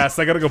handle the cast?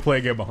 I gotta go play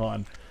a game of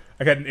Han.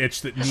 I got an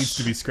itch that needs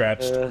to be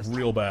scratched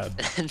real bad.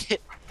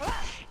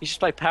 You should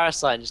play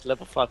Parasite and just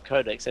level 5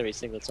 Codex every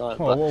single time.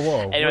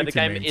 Whoa. Anyway, the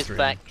game is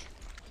back.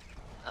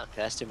 Okay,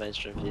 that's too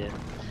mainstream for you.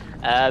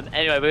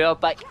 Anyway, we are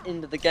back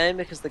into the game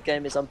because the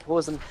game is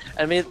unpaused. And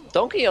I mean,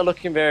 Donkey are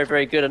looking very,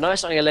 very good. I know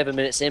it's only 11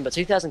 minutes in, but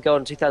 2,000 gold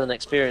and 2,000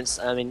 experience,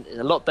 I mean, is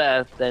a lot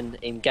better than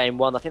in game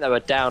 1. I think they were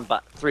down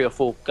but 3 or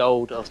 4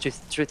 gold, or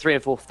 3 or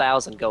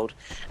 4,000 gold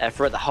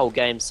throughout the whole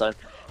game. So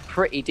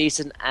pretty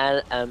decent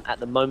at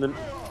the moment.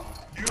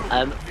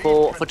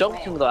 For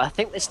Donkey Kong though, I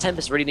think this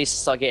Tempest really needs to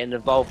start getting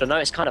involved. I know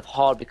it's kind of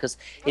hard because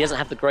he doesn't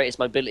have the greatest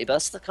mobility, but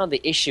that's the kind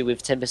of the issue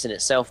with Tempest in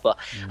itself. But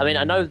I mean,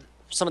 I know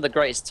some of the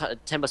greatest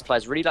Tempest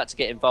players really like to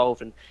get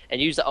involved and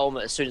use the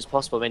ultimate as soon as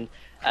possible. I mean,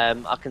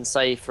 I can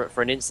say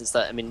for an instance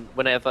that, I mean,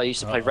 whenever I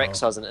used to play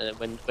Rexars and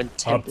when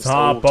Tempest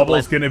up top,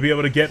 Bubble's going to be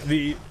able to get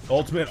the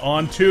ultimate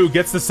on 2.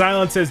 Gets the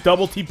silence as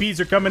double TPs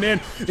are coming in.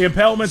 The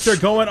impalements are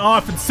going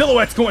off, and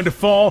Silhouette's going to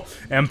fall.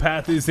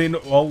 Empath is in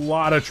a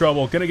lot of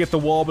trouble. Going to get the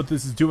wall, but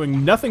this is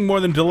doing nothing more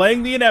than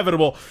delaying the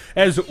inevitable,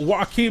 as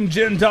Joachim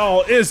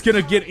Jindal is going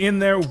to get in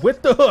there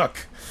with the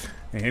hook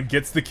and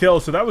gets the kill.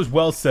 So that was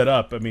well set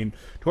up. I mean,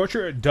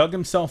 Torture dug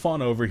himself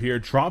on over here,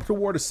 dropped a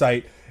ward of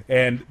sight,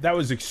 and that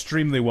was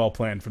extremely well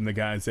planned from the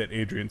guys at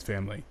Adrian's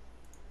family.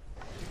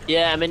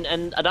 Yeah, I mean,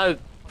 and I know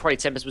probably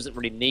Tempest wasn't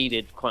really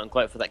needed, quote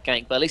unquote, for that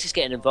gank, but at least he's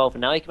getting involved,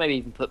 and now he can maybe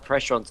even put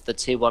pressure onto the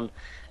tier 1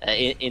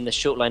 in the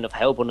short lane of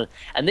Hellborn.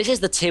 And this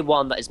is the tier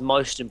 1 that is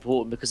most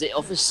important because it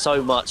offers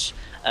so much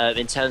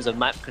in terms of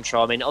map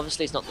control. I mean,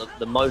 obviously it's not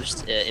the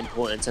most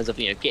important in terms of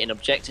getting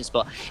objectives,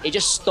 but it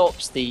just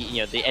stops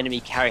the the enemy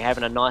carry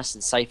having a nice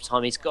and safe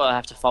time. He's got to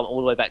have to farm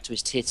all the way back to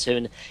his tier 2,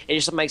 and it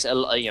just makes it a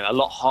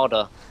lot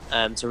harder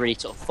to really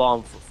sort of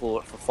farm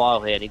for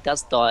File here, and he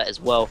does die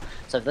as well.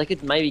 So if they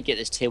could maybe get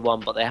this tier 1,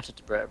 but they have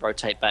to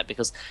rotate back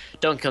because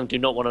Donkey Kong do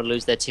not want to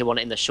lose their tier 1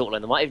 in the short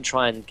lane. They might even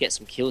try and get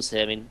some kills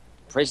here. I mean,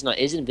 Prisoner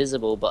is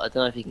invisible, but I don't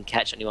know if he can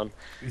catch anyone.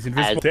 He's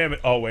invisible. Damn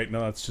it! Oh wait,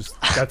 no, that's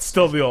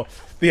still the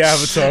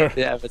avatar.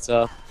 The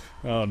avatar.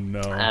 Oh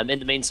no. In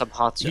the meantime,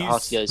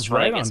 Heartio is right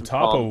trying to get on some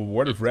top farm. of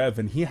Ward of Rev,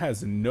 and he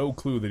has no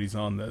clue that he's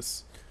on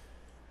this.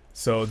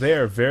 So they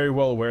are very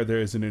well aware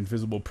there is an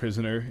invisible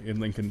prisoner in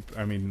Lincoln.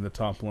 I mean, in the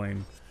top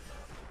lane.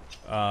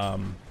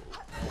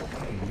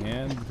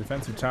 And the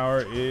defensive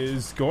tower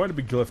is going to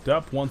be glyphed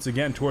up once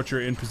again.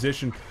 Torture in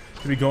position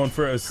to be going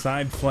for a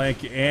side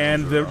flank,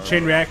 and the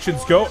chain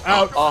reactions go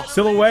out.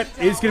 Silhouette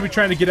is going to be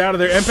trying to get out of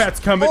there. Empath's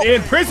coming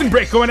in. Prison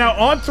Break going out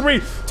on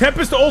 3.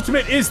 Tempest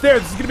ultimate is there.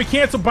 This is going to be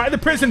canceled by the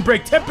Prison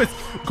Break. Tempest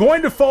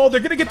going to fall. They're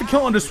going to get the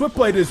kill onto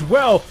Swiftblade as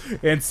well,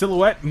 and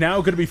Silhouette now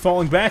going to be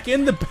falling back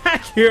in the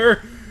back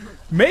here.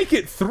 Make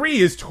it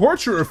 3 as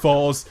Torturer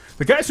falls.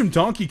 The guys from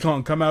Donkey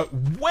Kong come out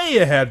way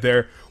ahead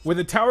there with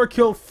a tower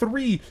kill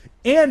 3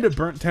 and a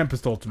burnt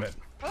Tempest ultimate.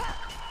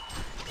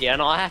 Yeah,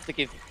 and I have to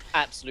give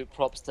absolute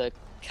props to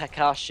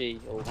Kakashi,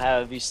 or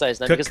however you say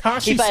his name.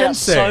 Kakashi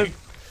Sensei.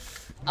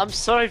 I'm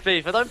sorry,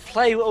 Beef. I don't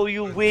play all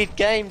your weird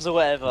games or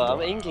whatever.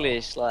 I'm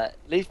English. Like,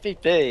 leave me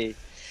be.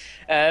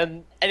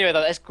 Anyway,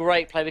 though, that's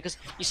great play because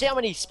you see how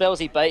many spells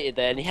he baited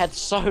there, and he had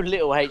so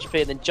little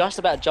HP, and then just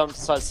about jumped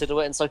inside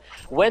Silhouette. And so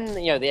when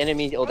the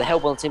enemy or the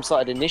Hellborn team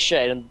started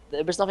initiating,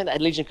 there was nothing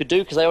that Legion could do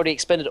because they already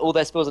expended all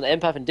their spells on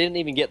Empath and didn't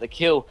even get the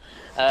kill.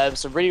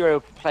 So really well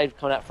played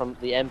coming out from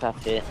the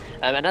Empath here.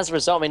 And as a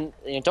result, I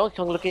mean, Donkey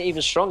Kong looking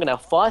even stronger now.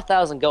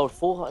 5,000 gold,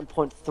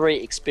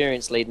 400.3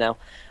 experience lead now.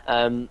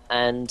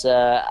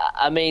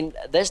 I mean,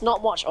 there's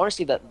not much,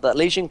 honestly, that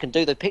Legion can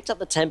do. They picked up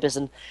the Tempest,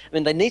 and I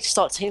mean, they need to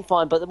start team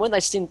fighting, but when they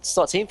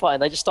start team fighting,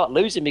 they just start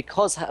losing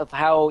because of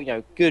how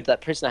good that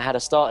Prisoner had a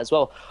start as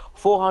well.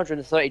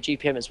 430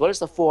 GPM as well as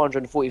the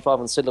 445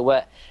 on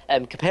Silhouette.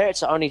 Compare it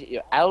to only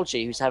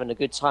Algae, who's having a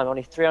good time,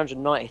 only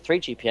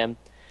 393 GPM.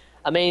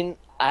 I mean,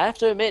 I have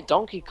to admit,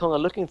 Donkey Kong are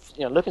looking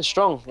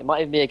strong. It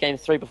might even be a game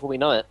 3 before we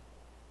know it.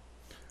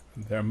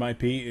 There might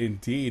be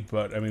indeed,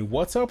 but I mean,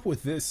 what's up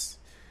with this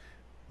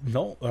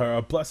null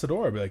or Blessed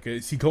Orb? Like,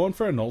 is he going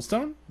for a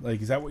Nullstone?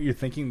 Like, is that what you're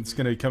thinking is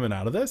going to be coming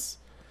out of this?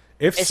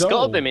 If it's so,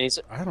 got to be. I mean,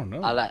 I don't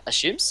know. I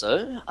assume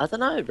so. I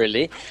don't know,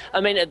 really.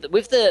 I mean,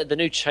 with the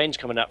new change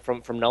coming up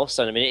from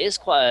Nullstone, I mean, it is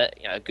quite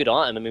a good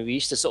item. I mean, we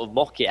used to sort of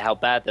mock it how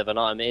bad of an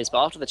item it is,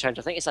 but after the change,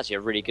 I think it's actually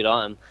a really good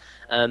item.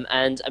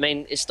 And I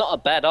mean, it's not a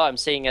bad item,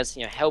 seeing as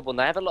Hellborn,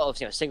 they have a lot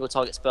of single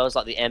target spells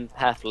like the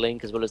Empath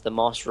Link as well as the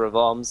Master of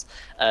Arms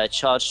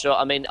charge shot.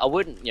 I mean, I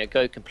wouldn't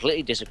go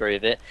completely disagree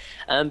with it,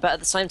 but at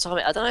the same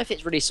time, I don't know if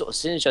it's really sort of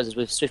synergizes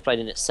with Swiftblade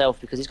in itself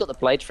because he's got the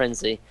Blade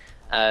Frenzy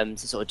to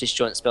sort of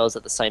disjoint spells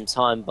at the same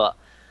time. But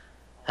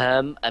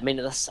I mean,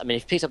 if he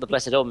picked up the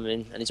Blessed Orb,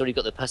 and he's already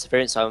got the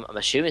Perseverance, so I'm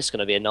assuming it's going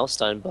to be a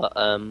Nullstone. But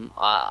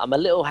I'm a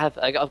little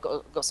I've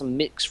got some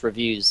mixed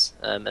reviews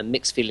and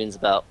mixed feelings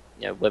about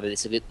whether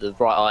this is the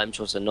right item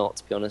choice or not,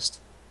 to be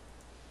honest.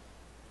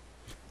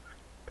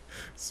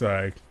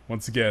 Sorry,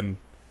 once again,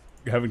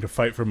 having to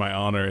fight for my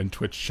honor in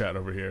Twitch chat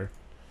over here.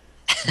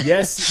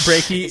 Yes,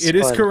 Breaky, it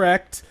is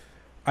correct.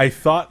 I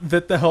thought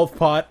that the health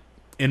pot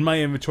in my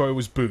inventory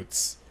was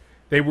boots.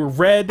 They were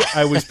red.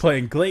 I was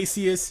playing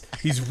Glacius.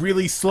 He's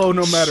really slow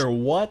no matter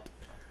what.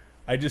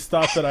 I just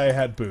thought that I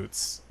had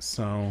boots.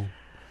 So,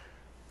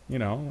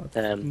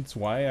 that's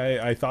why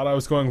I thought I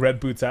was going red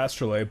boots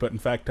Astrolabe, but in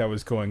fact I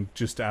was going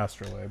just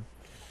Astrolabe.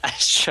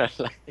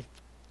 Astrolabe.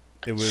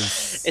 It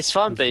was. It's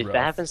fun, Beef. That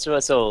happens to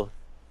us all.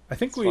 I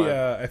think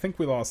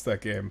we lost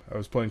that game. I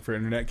was playing for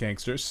Internet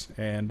Gangsters,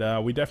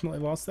 and we definitely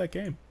lost that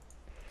game.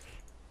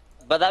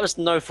 But that was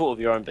no fault of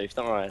your own, Beef.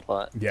 Don't worry.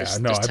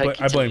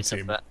 Like, I blame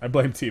Team. I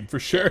blame Team for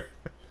sure.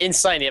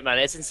 Insania, man.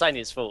 It's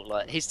Insania's fault.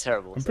 Like, he's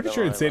terrible. I'm pretty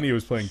sure Insania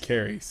was playing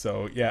carry,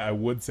 so yeah, I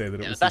would say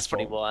that it was. That's his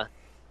probably fault. why.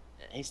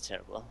 Yeah, he's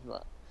terrible.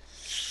 Like,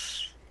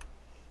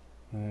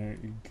 there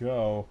you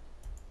go.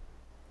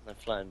 no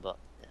flame, but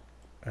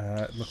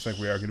It looks like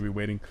we are going to be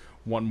waiting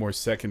one more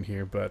second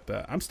here, but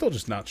I'm still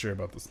just not sure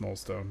about the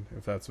Nullstone,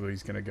 if that's where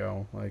he's going to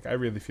go. Like, I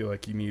really feel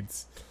like he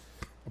needs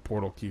a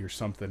portal key or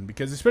something,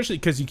 because especially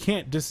because you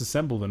can't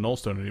disassemble the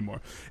Nullstone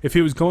anymore. If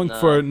he was going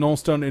for a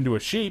Nullstone into a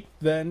sheep,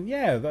 then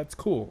yeah, that's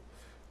cool.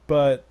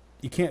 But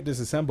you can't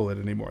disassemble it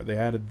anymore. They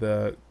added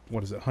the,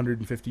 what is it,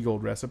 150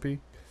 gold recipe?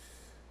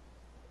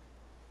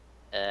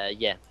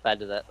 yeah, bad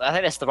to that. I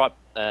think that's the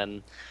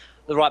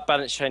right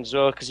balance change as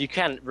well, because you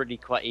can really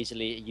quite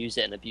easily use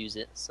it and abuse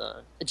it.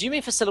 So, do you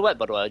mean for Silhouette,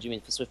 by the way, or do you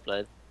mean for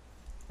Swiftblade?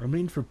 I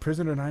mean for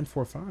Prisoner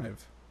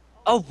 945.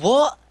 Oh,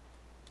 what?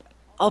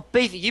 Oh,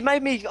 Beef, you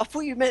made me. I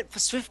thought you meant for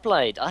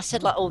Swiftblade. I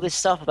said like all this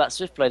stuff about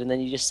Swiftblade, and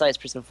then you just say it's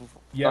Prisoner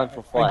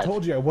 945. I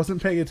told you I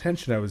wasn't paying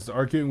attention. I was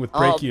arguing with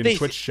Breaky in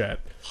Twitch chat.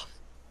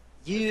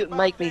 You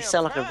make me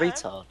sound like a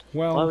retard.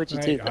 Well, why would you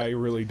do that? I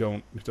really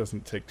don't. It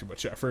doesn't take too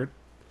much effort.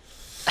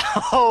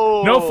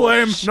 Oh, no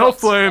flame, no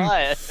flame.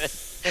 Fired.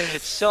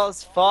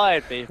 Shots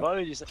fired, Beef. Why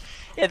would you say?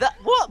 Yeah, that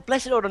what?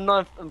 Blessed Order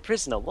 9th and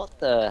Prisoner. What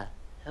the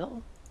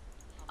hell?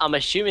 I'm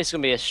assuming it's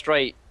gonna be a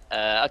straight.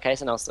 Okay,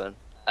 it's an Elstone.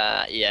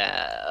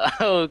 Yeah,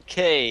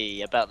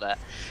 okay about that.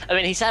 I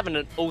mean, he's having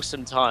an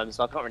awesome time,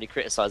 so I can't really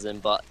criticize him.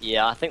 But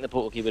yeah, I think the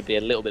portal key would be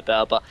a little bit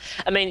better. But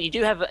I mean, you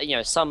do have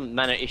some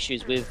mana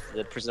issues with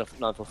the Prisoner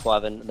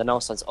 945, and the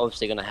Nullstone's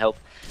obviously going to help,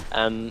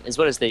 as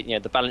well as the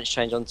the balance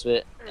change onto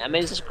it. I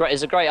mean, it's just great.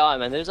 It's a great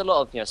item, and there's a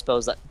lot of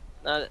spells that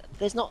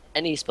there's not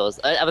any spells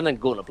other than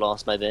Gauntlet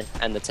Blast maybe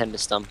and the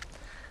Tempest Stun.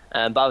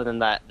 But other than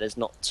that, there's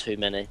not too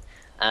many.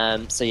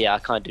 So yeah, I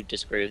kind of do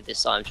disagree with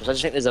this item choice. I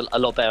just think there's a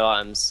lot better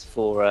items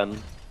for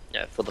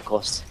for the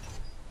cost.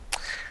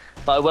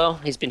 But well,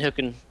 he's been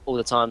hooking all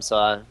the time,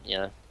 so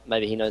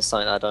maybe he knows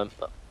something I don't.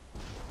 But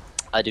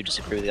I do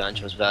disagree with the item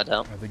choice without a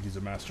doubt. I think he's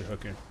a master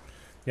hooker.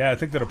 Yeah, I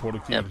think that a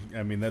portal key. Yep.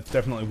 I mean, that's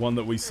definitely one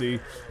that we see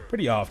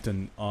pretty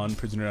often on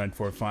Prisoner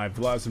 945. It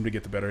allows him to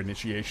get the better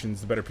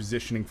initiations, the better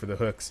positioning for the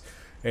hooks,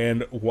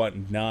 and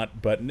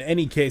whatnot. But in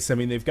any case, I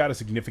mean, they've got a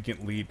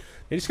significant lead.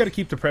 They just got to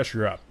keep the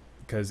pressure up,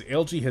 because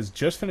LG has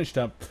just finished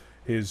up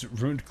his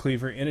Ruined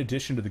Cleaver in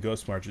addition to the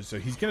Ghost Marches, so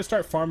he's going to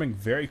start farming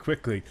very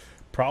quickly.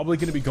 Probably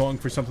going to be going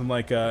for something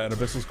like an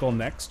Abyssal Skull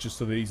next, just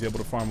so that he's able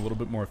to farm a little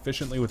bit more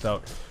efficiently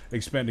without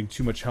expending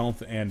too much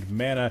health and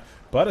mana.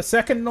 But a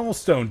second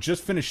Nullstone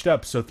just finished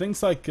up, so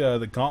things like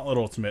the Gauntlet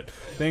Ultimate,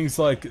 things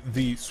like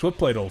the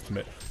Swiftblade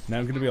Ultimate,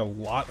 now going to be a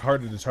lot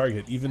harder to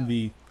target. Even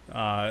the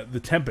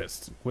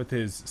Tempest with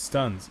his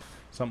stuns,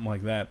 something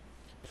like that,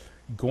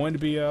 going to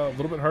be a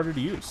little bit harder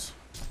to use.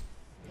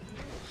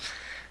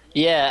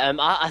 Yeah,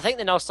 I think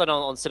the Nullstone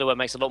on Silhouette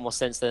makes a lot more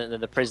sense than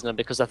the Prisoner,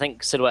 because I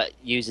think Silhouette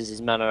uses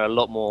his mana a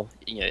lot more,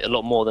 a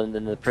lot more than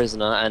the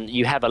Prisoner, and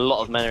you have a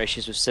lot of mana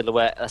issues with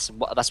Silhouette.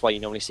 That's why you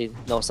normally see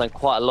Nullstone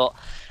quite a lot.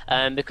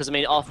 Because I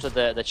mean, after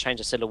the change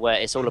of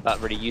Silhouette, it's all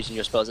about really using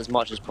your spells as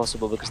much as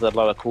possible because of the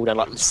lower cooldown,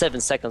 like 7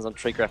 seconds on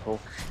Tree Grapple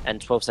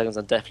and 12 seconds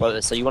on Death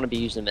Lotus. So you want to be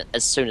using them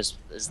as soon as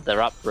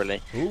they're up,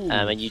 really.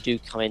 And you do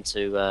come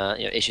into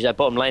issues at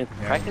bottom lane.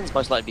 Yeah. Kraken's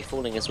most likely to be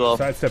falling as well.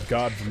 Sidestep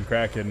God from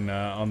Kraken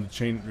on the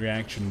chain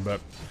reaction, but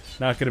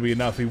not going to be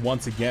enough. He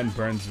once again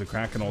burns the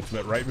Kraken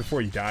ultimate right before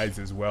he dies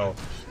as well.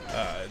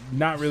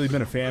 Not really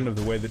been a fan of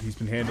the way that he's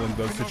been handling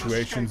those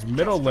situations.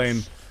 Middle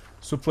lane,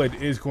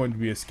 Swiftblade is going to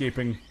be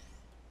escaping,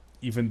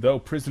 even though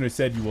Prisoner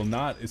said you will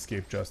not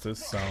escape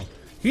justice, so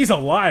he's a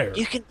liar.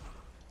 You can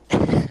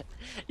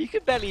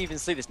barely even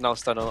see this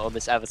Nullstone on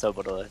this avatar,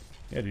 by the way.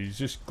 Yeah, dude, he's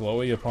just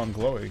glowy upon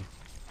glowy.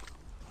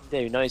 Yeah,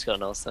 you know he's got a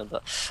Nullstone,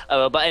 but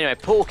anyway,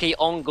 portal key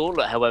on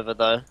Gauntlet, however,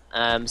 though.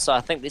 So I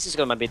think this is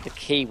going to be the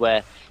key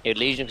where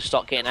Legion can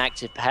start getting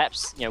active,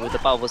 perhaps, with the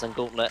bubbles and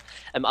Gauntlet.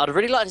 I'd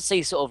really like to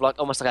see sort of like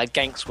almost like a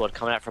gank squad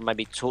coming out from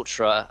maybe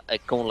Torturer,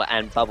 Gauntlet,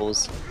 and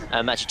Bubbles.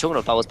 Actually, talking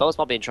of Bubbles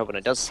might be in trouble, and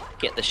it does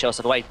get the shell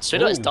stuff away.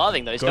 Swindler's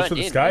diving though. He's goes going for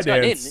the in. Sky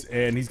Dance,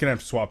 and he's gonna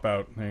have to swap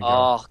out. There you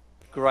go.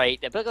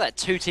 Great! But look at that,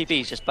 2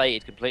 TPs just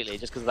baited completely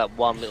just because of that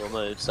one little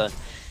move. So,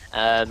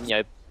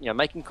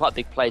 making quite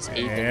big plays.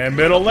 And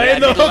middle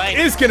lane, the hook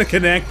is going to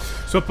connect.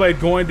 Swiftblade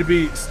going to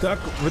be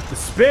stuck with the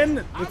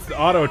spin. It's the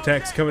auto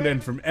attacks coming in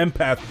from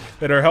Empath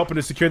that are helping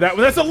to secure that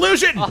one. That's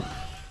Illusion!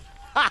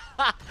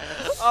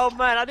 Oh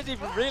man, I didn't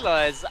even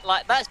realize.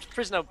 Like, that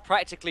Prisoner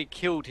practically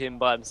killed him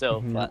by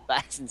himself. Like,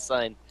 that's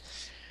insane.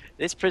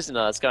 This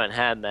Prisoner is going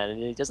ham, man,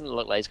 and he doesn't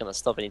look like he's going to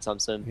stop anytime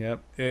soon.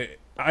 Yep.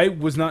 I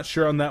was not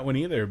sure on that one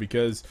either,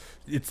 because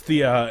it's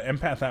the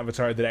Empath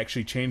avatar that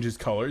actually changes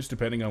colors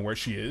depending on where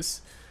she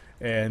is.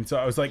 And so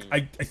I was like,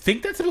 I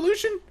think that's an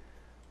illusion,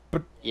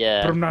 but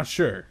I'm not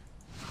sure.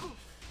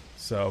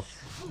 So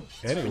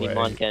anyway,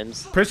 mind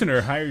games.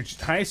 Prisoner highest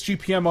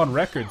GPM on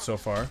record so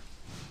far.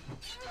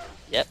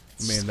 Yep.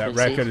 I mean, that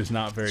record is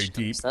not very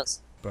deep,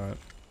 but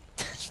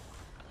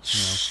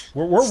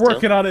we're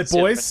working on it,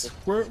 boys.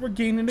 We're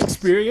gaining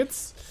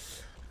experience.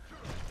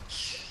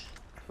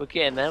 We're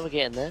getting there. We're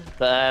getting there.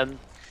 But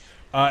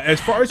as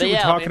far as you were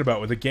talking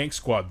about with the gank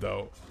squad,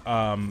 though,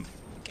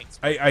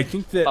 I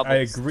think that I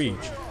agree.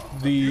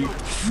 the...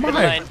 My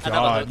lane,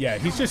 God, yeah,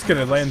 he's just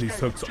going to land these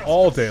hooks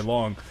all day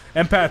long.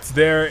 Empath's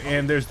there,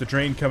 and there's the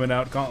drain coming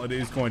out. Gauntlet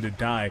is going to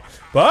die.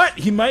 But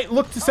he might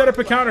look to set up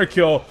a counter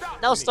kill.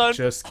 No stone.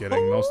 Just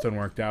kidding. No stone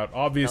worked out.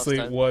 Obviously,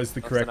 No it stone. was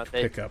the No correct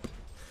stone, pickup.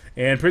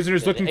 And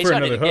Prisoner's looking he's for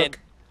running another again. hook.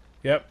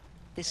 Yep.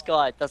 This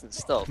guy doesn't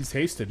stop. He's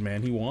hasted,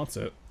 man. He wants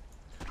it.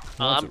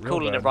 I'm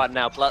calling it right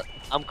now.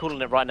 I'm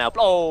calling it right now.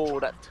 Oh,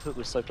 that hook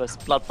was so close.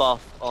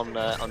 Bloodbath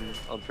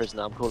on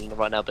Prisoner. I'm calling it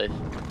right now, but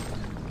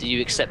do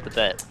you accept the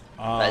bet?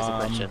 That is the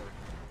question.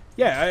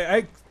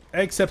 Yeah, I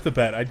accept the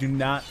bet. I do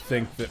not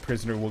think that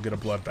Prisoner will get a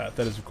bloodbath.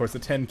 That is, of course, a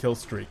 10-kill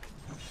streak.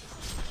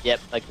 Yep,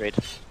 agreed.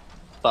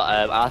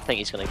 But I think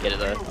he's going to get it,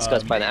 though. This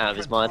guy's playing it out of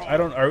his mind.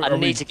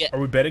 Are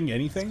we betting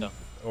anything?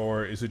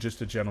 Or is it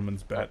just a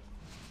gentleman's bet?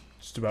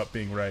 Just about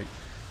being right?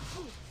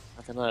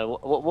 I don't know.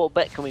 What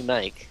bet can we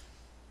make?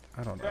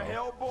 I don't know. The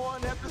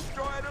Hellborn have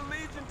destroyed a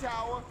Legion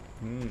tower.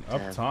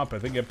 Up top, I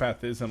think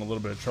Empath is in a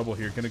little bit of trouble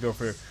here. Going to go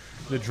for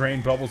the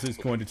drain. Bubbles is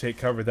going to take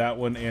cover that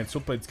one, and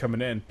Switchblade's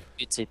coming in.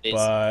 But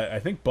I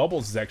think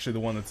Bubbles is actually the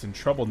one that's in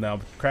trouble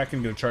now.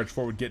 Kraken going to charge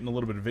forward, getting a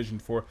little bit of vision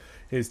for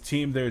his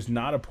team. There's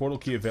not a portal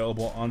key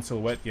available on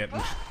Silhouette yet,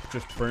 which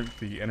just burnt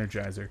the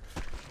Energizer.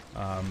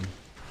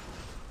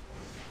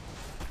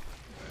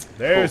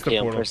 There's the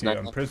portal key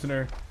on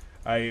Prisoner.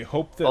 I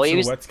hope that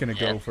Silhouette's going to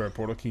go for a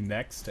portal key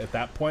next. At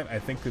that point, I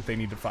think that they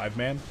need a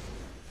 5-man.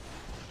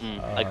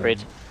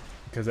 Agreed.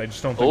 Because I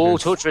just don't think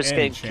Torturous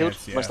getting killed,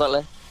 most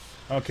likely.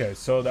 Okay,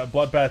 so that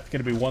bloodbath is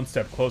going to be one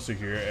step closer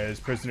here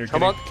as Prisoner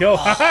getting killed.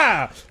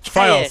 Ha-ha!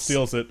 Trial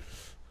steals it.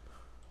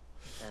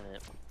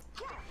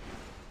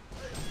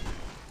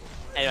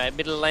 Anyway,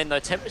 middle lane though,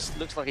 Tempest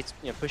looks like it's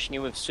pushing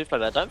in with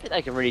Swiftblade. I don't think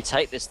they can really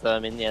take this though. I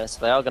mean, so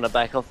they are going to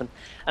back off, and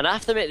I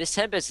have to admit, this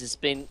Tempest has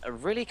been a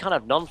really kind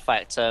of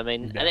non-factor. I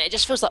mean, and it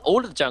just feels like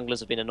all of the junglers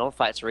have been a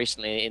non-factor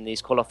recently in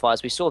these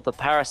qualifiers. We saw the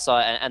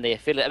Parasite and the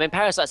Affiliate. I mean,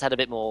 Parasite's had a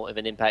bit more of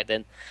an impact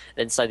than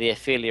say the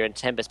Affiliate and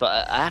Tempest,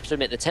 but I have to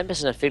admit, the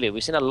Tempest and Affiliate,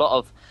 we've seen a lot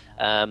of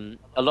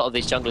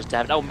these junglers to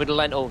have. Oh, middle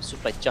lane. Oh,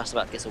 Swiftblade just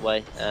about gets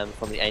away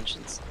from the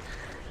Ancients.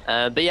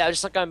 But yeah,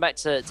 just like going back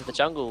to the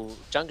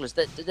junglers,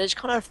 they're just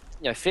kind of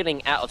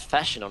feeling out of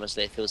fashion.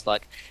 Honestly, it feels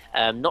like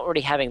not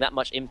really having that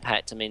much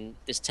impact. I mean,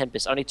 this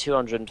Tempest only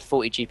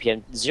 240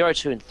 GPM, 0,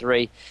 2, and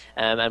 3,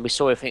 and we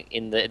saw I think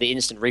in the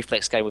instant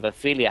reflex game with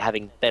Ophelia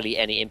having barely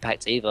any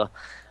impact either.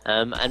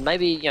 And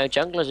maybe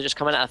junglers are just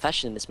coming out of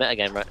fashion in this meta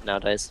game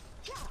nowadays.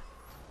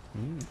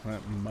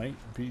 That might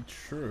be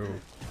true.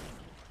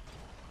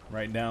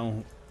 Right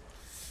now,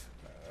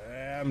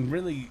 I'm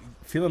really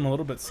feeling a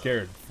little bit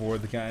scared for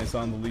the guys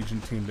on the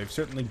Legion team. They've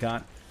certainly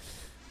got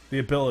the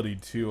ability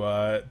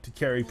to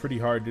carry pretty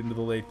hard into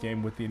the late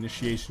game with the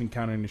initiation and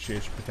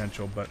counter-initiation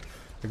potential, but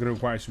they're going to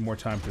require some more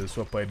time for the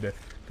Swiftblade to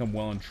come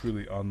well and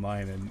truly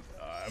online. And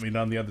I mean,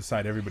 on the other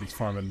side, everybody's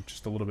farming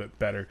just a little bit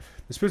better.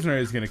 This Prisoner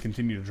is going to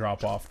continue to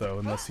drop off, though,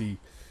 unless he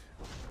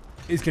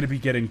is going to be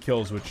getting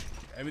kills, which,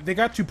 I mean, they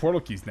got 2 portal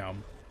keys now.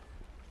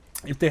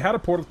 If they had a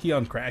portal key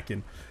on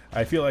Kraken,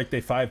 I feel like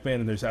they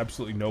 5-man and there's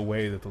absolutely no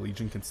way that the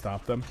Legion can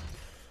stop them.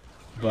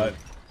 But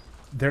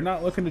they're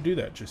not looking to do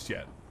that just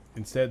yet.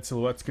 Instead,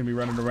 Silhouette's going to be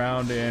running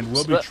around and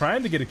will be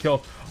trying to get a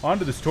kill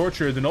onto this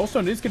Torture. The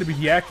Nullstone is going to be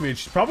deactivated.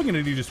 She's probably going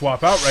to need to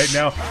swap out right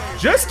now.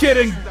 Just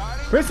kidding!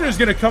 Prisoner's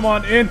going to come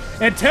on in,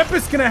 and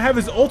Tempest's going to have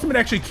his ultimate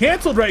actually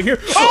canceled right here.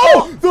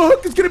 Oh! The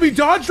hook is going to be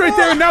dodged right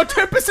there, and now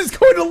Tempest is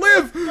going to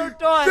live!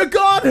 The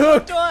God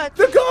Hook!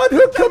 The God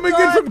Hook coming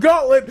in from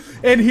Gauntlet!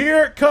 And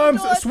here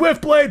comes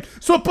Swiftblade!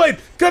 Swiftblade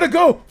gonna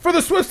go for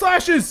the Swift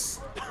Slashes!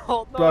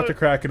 Oh, no. Dr.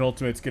 Kraken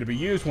Ultimate's going to be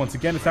used. Once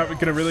again, it's not going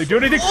to really do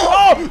anything.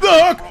 Oh,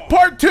 the hook!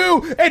 Part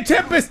 2! And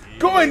Tempest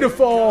going to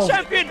fall!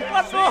 Champion!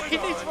 One more! He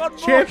needs one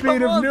more!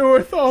 Champion of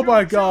Neworth! Oh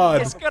my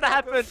god! It's going to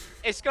happen!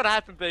 It's going to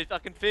happen, Booth. I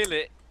can feel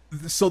it.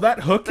 So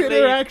that hook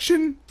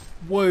interaction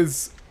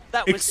was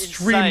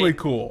extremely insane.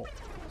 Cool.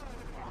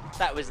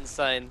 That was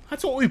insane.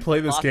 That's what we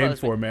play this game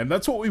for, man.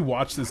 That's what we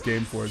watch this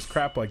game for, is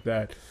crap like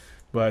that.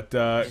 But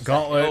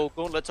Gauntlet, oh,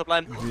 Gauntlet top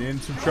lane.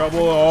 In some trouble.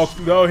 Oh,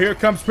 no, here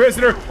comes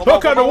Prisoner.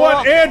 Hook onto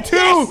 1 and 2.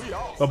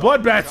 Yes! A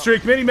bloodbath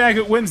streak. Mini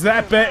Maggot wins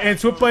that bet, and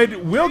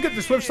Swiftblade will get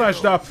the Swift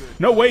Slash off.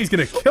 No way he's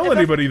going to kill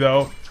anybody,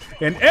 though.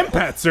 And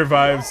Empath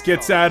survives,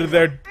 gets out of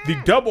there. The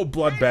double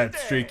bloodbath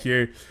streak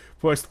here.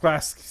 First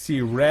class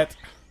Ret.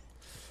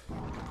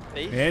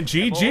 And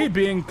GG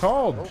being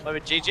called. Oh,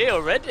 GG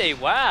already.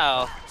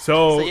 Wow.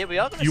 So yeah, we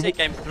are going to see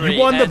game 3. You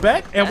won the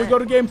bet, and we go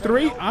to game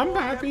 3. I'm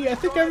happy. I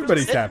think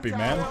everybody's happy,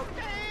 man.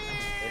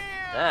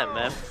 Damn,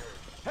 man.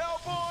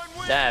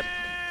 Damn.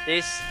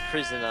 This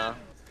Prisoner.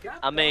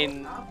 I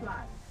mean,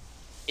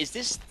 is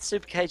this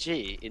Super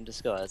KG in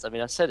disguise? I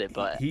mean, I said it,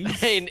 but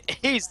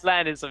he's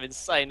landing some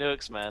insane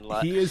hooks, man.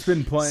 Like, he has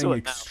been playing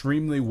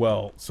extremely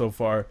well so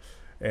far.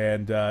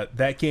 And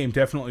that game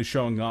definitely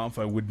showing off.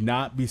 I would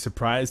not be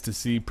surprised to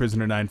see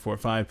Prisoner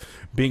 945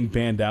 being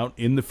banned out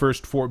in the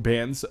first 4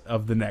 bans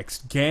of the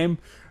next game.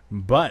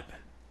 But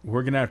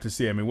We're going to have to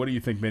see. I mean, what do you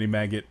think, Mini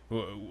Maggot?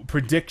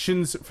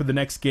 Predictions for the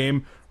next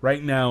game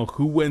right now.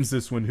 Who wins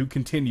this one? Who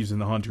continues in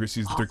the Hunter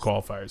Season 3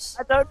 qualifiers?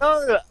 I don't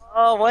know.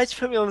 Oh, why'd you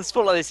put me on the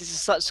spot like this? This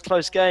is such a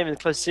close game and a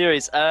close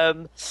series.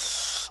 I'm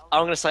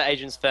going to say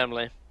Adrian's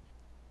family.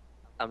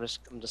 I'm just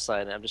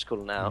saying it. I'm just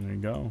calling it out. There you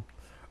go.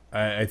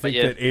 I think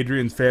that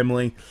Adrian's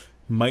family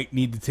might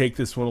need to take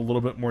this one a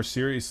little bit more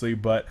seriously,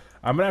 but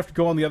I'm going to have to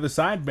go on the other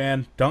side,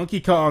 man. Donkey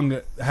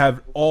Kong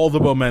have all the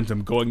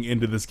momentum going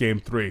into this game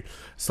 3.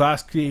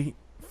 Slasky,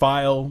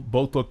 File,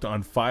 both looked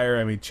on fire.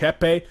 I mean,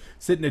 Chepe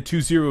sitting at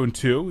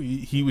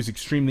 2-0-2. He was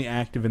extremely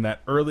active in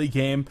that early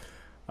game.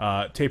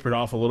 Tapered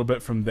off a little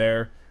bit from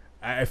there.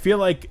 I feel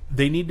like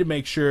they need to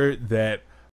make sure that